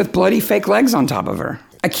corpse. Even with bloody fake legs on top of her.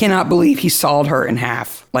 I cannot believe he sawed her in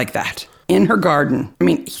half like that in her garden. I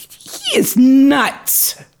mean, he is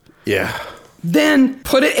nuts. Yeah. Then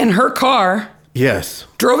put it in her car. Yes.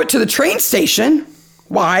 Drove it to the train station.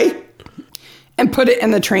 Why? And put it in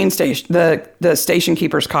the train station, the station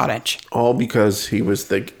keeper's cottage. All because she was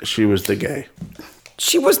the gay.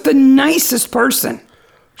 She was the nicest person.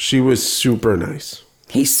 She was super nice.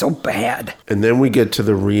 He's so bad. And then we get to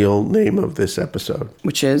the real name of this episode.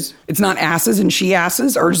 Which is, it's not asses and she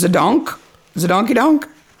asses or Zadonk. Zadonky donk.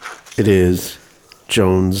 It is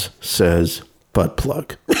Jones Says Butt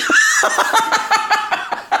Plug.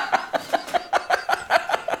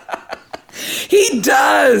 He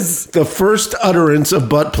does. The first utterance of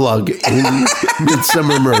butt plug in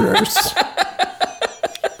Midsummer Murders.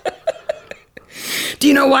 Do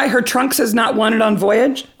you know why her trunk says not wanted on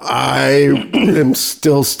voyage? I am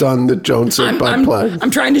still stunned that Jones said butt plug. I'm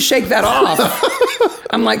trying to shake that off.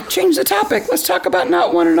 I'm like, change the topic. Let's talk about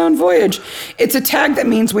not wanted on voyage. It's a tag that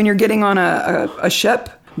means when you're getting on a ship,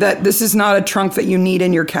 that this is not a trunk that you need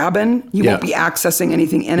in your cabin. You won't be accessing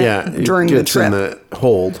anything in it during the trip. In the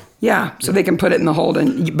hold. Yeah, so they can put it in the hold,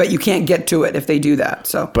 but you can't get to it if they do that.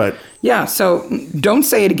 So, but yeah, so don't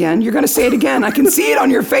say it again. You're going to say it again. I can see it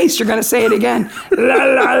on your face. You're going to say it again. La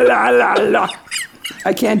la la la la.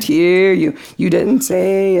 I can't hear you. You didn't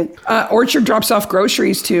say it. Orchard drops off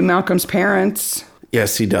groceries to Malcolm's parents.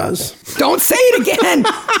 Yes, he does. Don't say it again.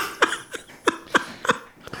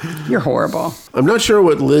 You're horrible. I'm not sure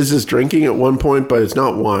what Liz is drinking at one point, but it's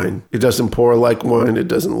not wine. It doesn't pour like wine. It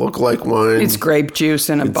doesn't look like wine. It's grape juice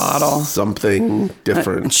in a bottle. Something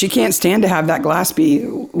different. She can't stand to have that glass be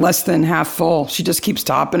less than half full. She just keeps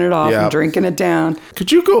topping it off and drinking it down.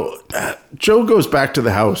 Could you go... Joe goes back to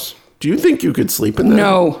the house. Do you think you could sleep in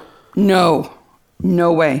there? No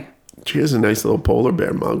way. She has a nice little polar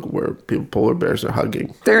bear mug where polar bears are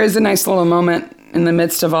hugging. There is a nice little moment in the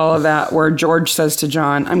midst of all of that where George says to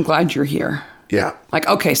John, I'm glad you're here. Yeah. Like,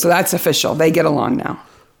 okay, so that's official. They get along now.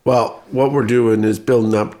 Well, what we're doing is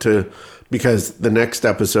building up to, because the next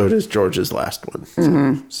episode is George's last one.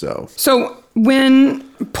 Mm-hmm. So when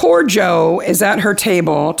poor Joe is at her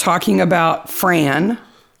table talking about Fran,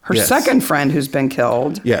 her second friend who's been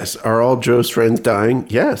killed. Yes. Are all Joe's friends dying?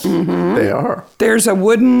 Yes, they are. There's a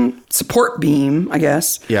wooden support beam, I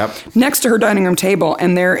guess. Yep. Next to her dining room table,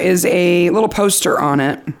 and there is a little poster on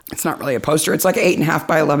it. It's not really a poster. It's like an 8.5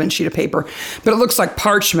 by 11 sheet of paper, but it looks like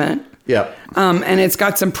parchment. Yep. And it's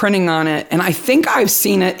got some printing on it. And I think I've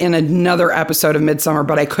seen it in another episode of Midsummer,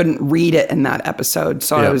 but I couldn't read it in that episode.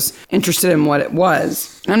 So I was interested in what it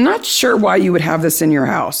was. I'm not sure why you would have this in your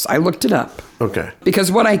house. I looked it up. Okay.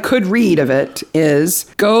 Because what I could read of it is,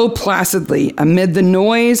 go placidly amid the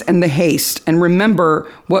noise and the haste, and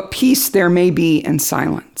remember what peace there may be in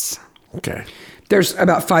silence. Okay. There's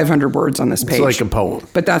about 500 words on this page. It's like a poem.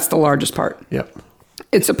 But that's the largest part. Yep.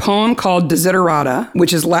 It's a poem called Desiderata,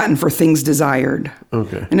 which is Latin for things desired.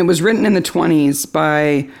 Okay. And it was written in the 1920s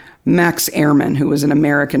by Max Ehrmann, who was an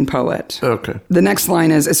American poet. Okay. The next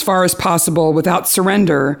line is, as far as possible, without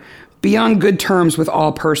surrender, be on good terms with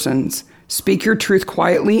all persons. Speak your truth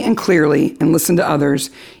quietly and clearly, and listen to others,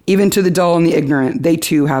 even to the dull and the ignorant. They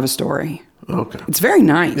too have a story. Okay. It's very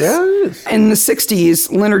nice. Yeah, it is. In the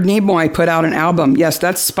 60s, Leonard Nimoy put out an album, yes,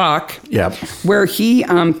 that's Spock, Yep. where he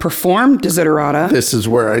performed Desiderata, This is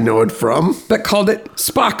where I know it from. but called it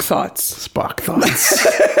Spock Thoughts. Spock Thoughts.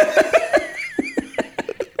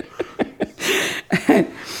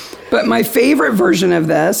 But my favorite version of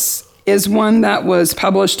this is one that was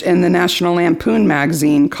published in the National Lampoon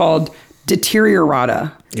magazine called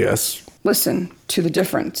Deteriorata. Yes. Listen to the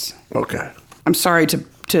difference. Okay. I'm sorry to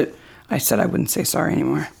I said I wouldn't say sorry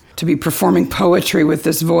anymore. To be performing poetry with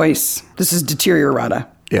this voice. This is Deteriorata.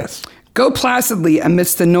 Yes. Go placidly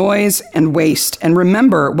amidst the noise and waste, and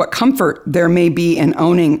remember what comfort there may be in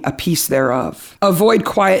owning a piece thereof. Avoid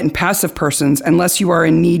quiet and passive persons unless you are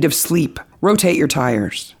in need of sleep. Rotate your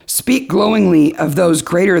tires. Speak glowingly of those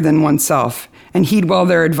greater than oneself, and heed well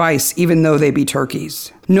their advice, even though they be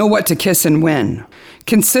turkeys. Know what to kiss and when.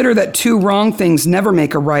 Consider that 2 wrong things never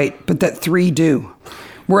make a right, but that 3 do.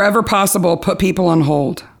 Wherever possible, put people on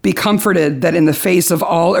hold. Be comforted that in the face of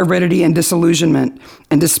all aridity and disillusionment,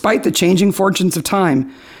 and despite the changing fortunes of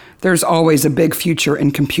time, there's always a big future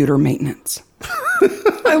in computer maintenance.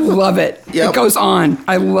 I love it. Yep. It goes on.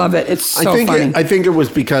 I love it. It's so funny. I think it was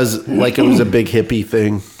because like it was a big hippie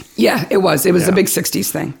thing. Yeah, it was. It was a big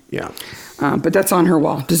 60s thing. Yeah. But that's on her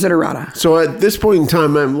wall. Desiderata. So at this point in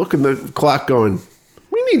time, I'm looking at the clock going,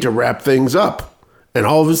 we need to wrap things up. And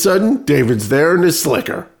all of a sudden, David's there in his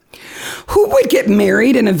slicker. Who would get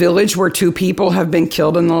married in a village where 2 people have been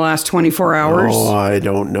killed in the last 24 hours? Oh, I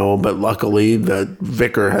don't know. But luckily, the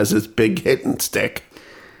vicar has his big hitting stick.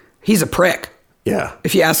 He's a prick. Yeah.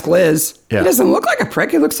 If you ask Liz, Yeah. He doesn't look like a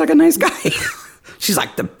prick. He looks like a nice guy. She's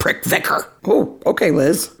like, the prick vicar. Oh, okay,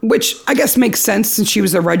 Liz. Which I guess makes sense since she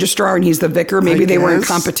was the registrar and he's the vicar. Maybe they were in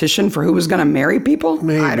competition for who was going to marry people.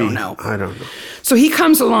 Maybe. I don't know. So he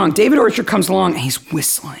comes along. David Orchard comes along and he's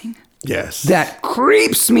whistling. Yes. That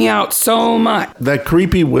creeps me out so much. That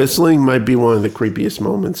creepy whistling might be one of the creepiest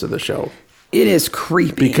moments of the show. It is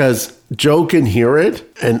creepy. Because Joe can hear it,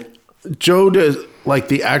 and Joe does, like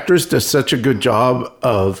the actress does such a good job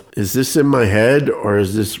of, is this in my head or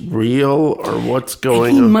is this real or what's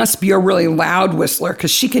going he on? must be a really loud whistler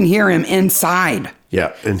because she can hear him inside.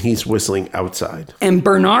 Yeah, and he's whistling outside. And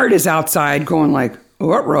Bernard is outside going like,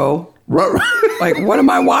 what-row? Like, what am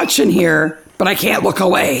I watching here? But I can't look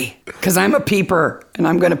away because I'm a peeper and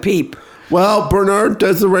I'm going to peep. Well, Bernard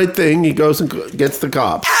does the right thing. He goes and gets the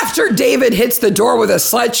cops. After David hits the door with a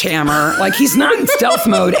sledgehammer, like he's not in stealth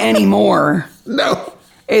mode anymore. No.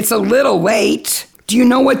 It's a little late. Do you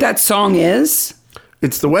know what that song is?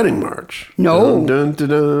 It's the wedding march. No. Dun, dun,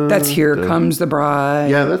 dun, That's Here Comes the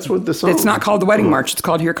Bride. Yeah, that's what the song It's not called the wedding march. It's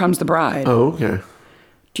called Here Comes the Bride. Oh, okay.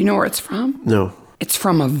 Do you know where it's from? No. It's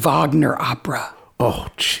from a Wagner opera. Oh,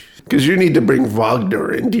 because you need to bring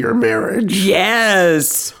Wagner into your marriage.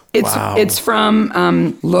 Yes. It's from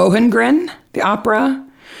Lohengrin, the opera,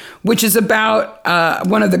 which is about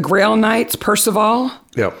one of the Grail Knights, Percival.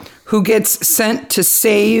 Yep. Who gets sent to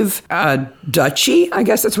save a duchy? I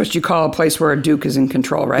guess that's what you call a place where a duke is in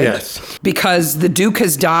control, right? Yes. Because the duke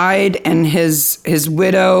has died and his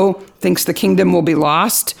widow thinks the kingdom will be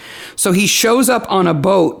lost. So he shows up on a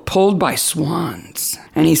boat pulled by swans.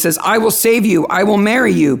 And he says, I will save you, I will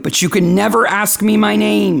marry you, but you can never ask me my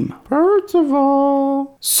name.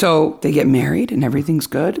 Percival. So they get married and everything's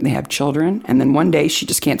good. And they have children. And then one day she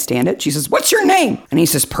just can't stand it. She says, what's your name? And he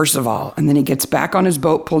says, Percival. And then he gets back on his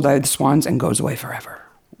boat pulled by the swans and goes away forever.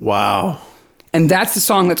 Wow. And that's the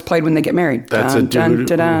song that's played when they get married. That's a dude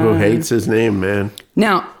who hates his name, man.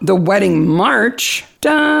 Now, the wedding march,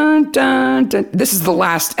 dun, dun, dun. This is the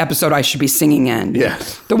last episode I should be singing in.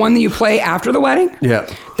 Yes. The one that you play after the wedding? Yeah.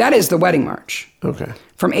 That is the wedding march. Okay.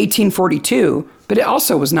 From 1842, but it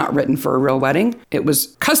also was not written for a real wedding. It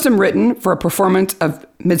was custom written for a performance of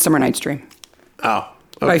Midsummer Night's Dream. Oh.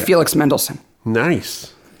 Okay. By Felix Mendelssohn.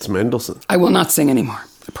 Nice. It's Mendelssohn. I will not sing anymore.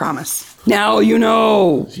 I promise. Now you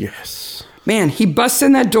know. Yes. Man, he busts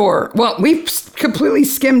in that door. Well, we've completely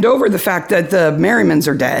skimmed over the fact that the Merrimans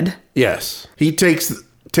are dead. Yes. He takes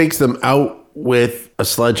them out with a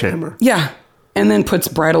sledgehammer. Yeah. And then puts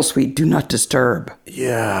bridal suite, do not disturb.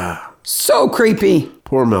 Yeah. So creepy.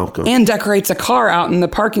 Poor Malcolm. And decorates a car out in the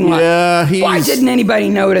parking lot. Yeah, Why didn't anybody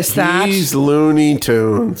notice that? He's Looney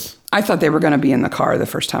Tunes. I thought they were going to be in the car the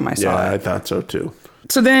first time I saw it. Yeah, I thought so too.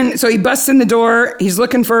 So he busts in the door. He's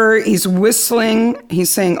looking for her. He's whistling. He's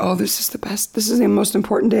saying, oh, this is the best. This is the most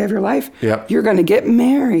important day of your life. Yep. You're going to get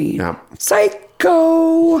married. Yep.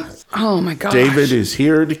 Psycho. Oh, my gosh. David is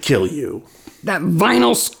here to kill you. That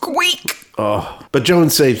vinyl squeak. Oh, but Joan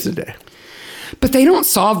saves the day. But they don't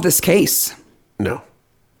solve this case. No.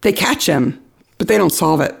 They catch him, but they don't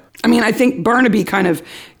solve it. I mean, I think Barnaby kind of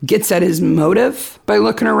gets at his motive by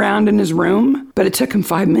looking around in his room, but it took him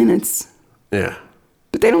 5 minutes. Yeah.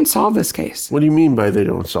 But they don't solve this case. What do you mean by they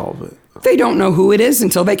don't solve it? They don't know who it is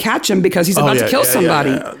until they catch him because he's about to kill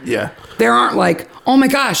somebody. Yeah. They aren't like, oh my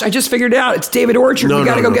gosh, I just figured it out. It's David Orchard. We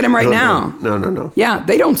got to go get him right now. No. Yeah,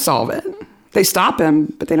 they don't solve it. They stop him,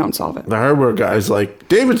 but they don't solve it. The hardware guy's like,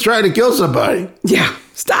 David's trying to kill somebody. Yeah,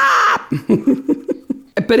 stop.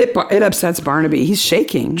 But it upsets Barnaby. He's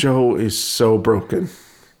shaking. Joe is so broken.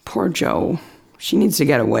 Poor Joe. She needs to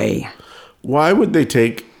get away. Why would they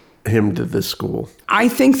take him to this school? I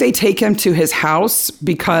think they take him to his house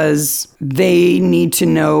because they need to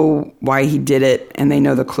know why he did it, and they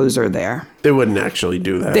know the clues are there. They wouldn't actually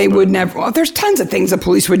do that. They would never. Well, there's tons of things the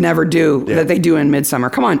police would never do that they do in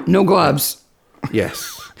Midsommar. Come on, no gloves.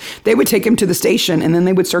 Yes. They would take him to the station, and then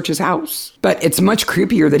they would search his house. But it's much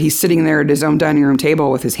creepier that he's sitting there at his own dining room table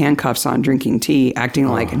with his handcuffs on, drinking tea, acting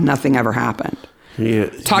like nothing ever happened.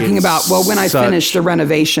 Talking about, when I finish the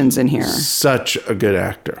renovations in here. Such a good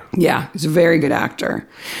actor. Yeah, he's a very good actor.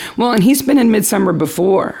 Well, and he's been in Midsommar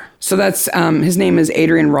before. So that's, his name is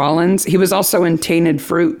Adrian Rollins. He was also in Tainted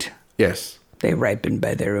Fruit. Yes. They ripen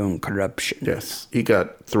by their own corruption. Yes. He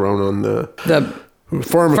got thrown on the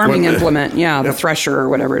farming implement. Yeah, the thresher or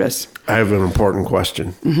whatever it is. I have an important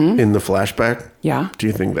question. Mm-hmm. In the flashback, yeah, do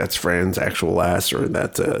you think that's Fran's actual ass or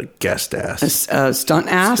that's a guest ass? A stunt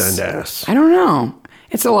ass? Stunt ass. I don't know.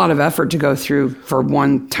 It's a lot of effort to go through for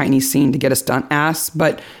one tiny scene to get a stunt ass,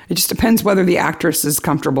 but it just depends whether the actress is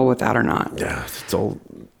comfortable with that or not. Yeah,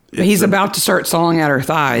 He's about to start sawing at her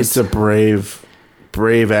thighs. It's a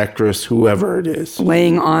brave actress, whoever it is.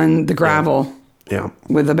 Laying on the gravel. Yeah.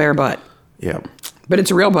 With a bare butt. Yeah. But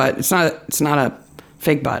it's a real butt. It's not a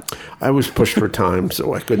fake butt. I was pushed for time,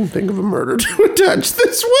 so I couldn't think of a murder to attach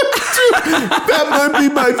this one to. That might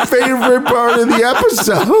be my favorite part of the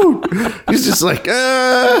episode. He's just like,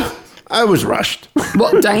 I was rushed.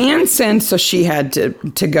 Well, Diane sent, so she had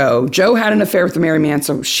to go. Joe had an affair with the Merriman,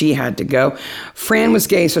 so she had to go. Fran was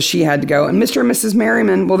gay, so she had to go. And Mr. and Mrs.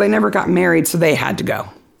 Merriman, well, they never got married, so they had to go.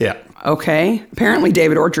 Yeah. Okay. Apparently,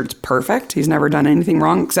 David Orchard's perfect. He's never done anything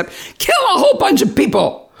wrong except kill a whole bunch of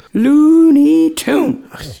people. Looney Tune.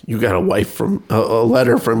 You got a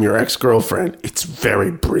letter from your ex-girlfriend. It's very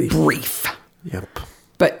brief. Yep.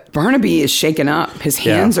 But Barnaby is shaken up. His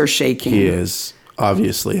hands are shaking. He is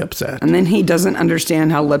obviously upset. And then he doesn't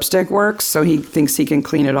understand how lipstick works, so he thinks he can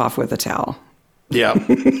clean it off with a towel. Yeah.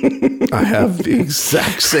 I have the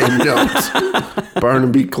exact same notes.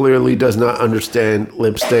 Barnaby clearly does not understand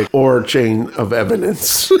lipstick or chain of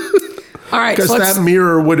evidence. All right. Because that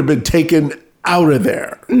mirror would have been taken out of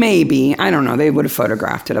there. Maybe. I don't know. They would have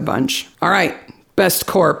photographed it a bunch. All right. Best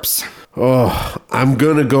corpse. Oh, I'm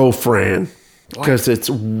going to go Fran. Because it's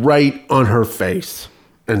right on her face.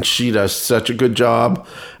 And she does such a good job.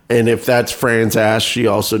 And if that's Fran's ass, she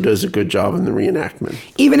also does a good job in the reenactment.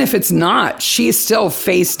 Even if it's not, she's still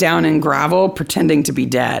face down in gravel pretending to be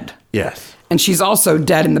dead. Yes. And she's also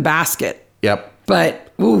dead in the basket. Yep.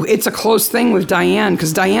 But it's a close thing with Diane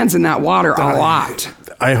because Diane's in that water a lot.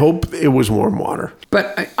 I hope it was warm water.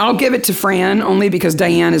 But I'll give it to Fran only because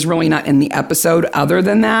Diane is really not in the episode other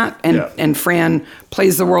than that. And Fran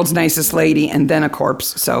plays the world's nicest lady and then a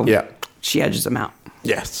corpse. So she edges him out.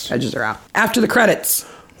 Yes. Edges her out. After the credits.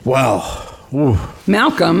 Wow.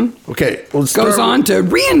 Malcolm goes on to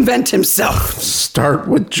reinvent himself. Start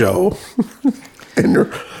with Joe and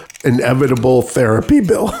her inevitable therapy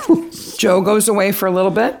bill. Joe goes away for a little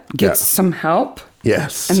bit, gets some help.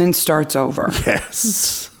 Yes. And then starts over.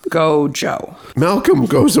 Yes. Go, Joe. Malcolm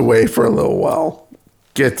goes away for a little while,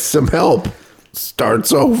 gets some help,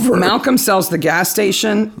 starts over. Malcolm sells the gas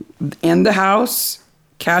station and the house,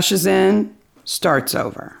 cashes in, starts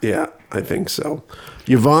over. Yeah, I think so.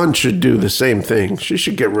 Yvonne should do the same thing. She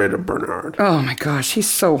should get rid of Bernard. Oh my gosh, he's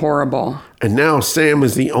so horrible. And now Sam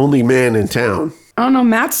is the only man in town. Oh, no,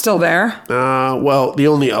 Matt's still there. Well, the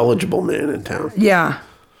only eligible man in town. Yeah.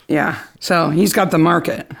 So he's got the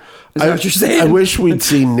market. Is that what you're saying? I wish we'd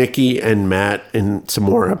see Nikki and Matt in some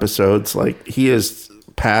more episodes. Like, he is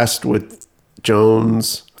past with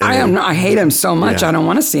Jones. I hate him so much. Yeah. I don't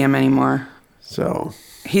want to see him anymore. So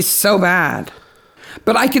He's so bad.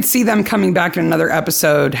 But I could see them coming back in another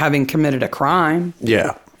episode having committed a crime.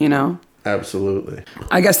 yeah, You know? absolutely.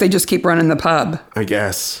 I guess they just keep running the pub. I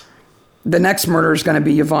guess. The next murder is going to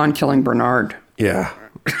be Yvonne killing Bernard. Yeah.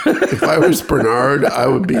 If I was Bernard, I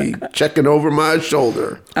would be checking over my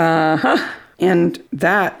shoulder. And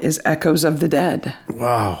that is Echoes of the Dead.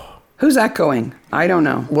 Wow. Who's echoing? I don't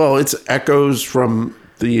know. Well, it's echoes from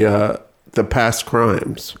the past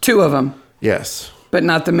crimes. 2 of them, Yes. but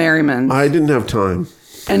not the Merrimans. I didn't have time.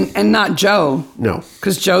 And not Joe. No.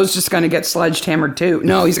 Because Joe's just going to get sledgehammered too.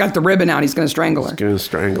 No, he's got the ribbon out. He's going to strangle her. Going to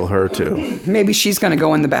strangle her too. Maybe she's going to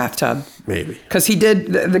go in the bathtub. Maybe. Because he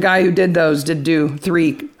did, the guy who did those did do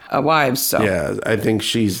 3 wives. So Yeah, I think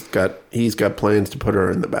he's got plans to put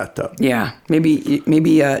her in the bathtub. yeah, maybe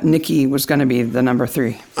Nikki was going to be the number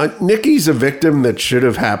 3. Nikki's a victim that should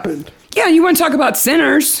have happened. Yeah, you want to talk about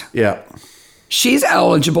sinners? Yeah. She's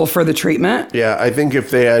eligible for the treatment. Yeah, I think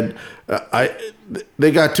if they had,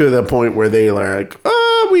 they got to the point where they were like,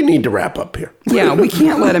 oh, we need to wrap up here. Yeah, we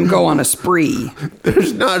can't let him go on a spree.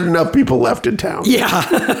 There's not enough people left in town.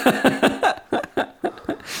 Yeah.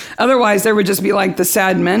 Otherwise, there would just be like the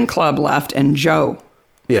Sad Men Club left and Joe.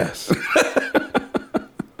 Yes.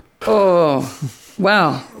 Oh,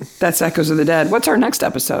 well, that's Echoes of the Dead. What's our next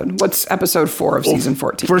episode? What's episode 4 of season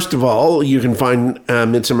 14? First of all, you can find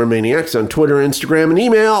Midsummer Maniacs on Twitter, Instagram, and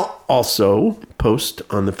email. Also, post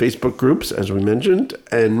on the Facebook groups, as we mentioned,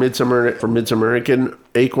 and Midsummer for Midsummerican,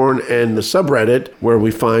 Acorn, and the subreddit, where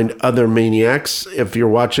we find other maniacs. If you're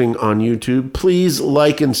watching on YouTube, please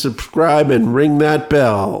like and subscribe and ring that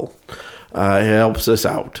bell. It helps us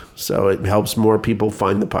out. So it helps more people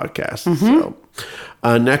find the podcast.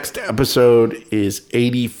 So next episode is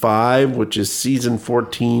 85, which is season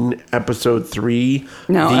 14, episode 3.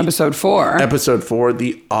 No, episode 4. Episode 4,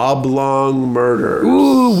 The Oblong Murders.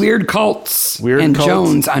 Ooh, weird cults. Weird and cults.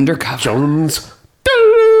 Jones undercover. Jones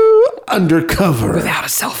undercover. Without a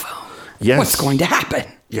cell phone. Yes. What's going to happen?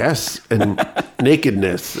 Yes, and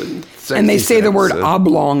nakedness and sexy And they say the sex, word and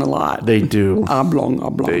oblong a lot. They do. Oblong,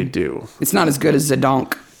 oblong. They do. It's not as good as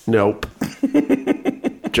Zedonk. Nope.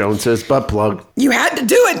 Jones says butt plug. You had to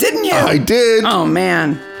do it, didn't you? I did. Oh,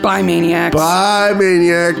 man. Bye, maniacs. Bye,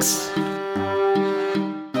 maniacs.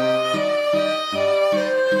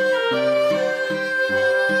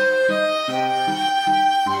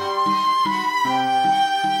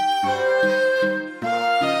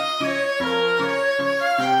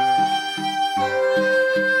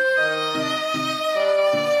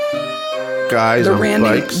 Guys The on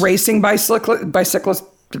Randy bikes. racing bicyclist. Bicyclers.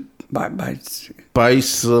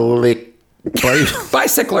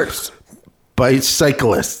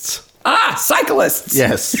 Bicyclists. Ah, cyclists.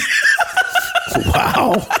 Yes.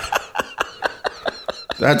 Wow.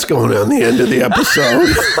 That's going on the end of the episode.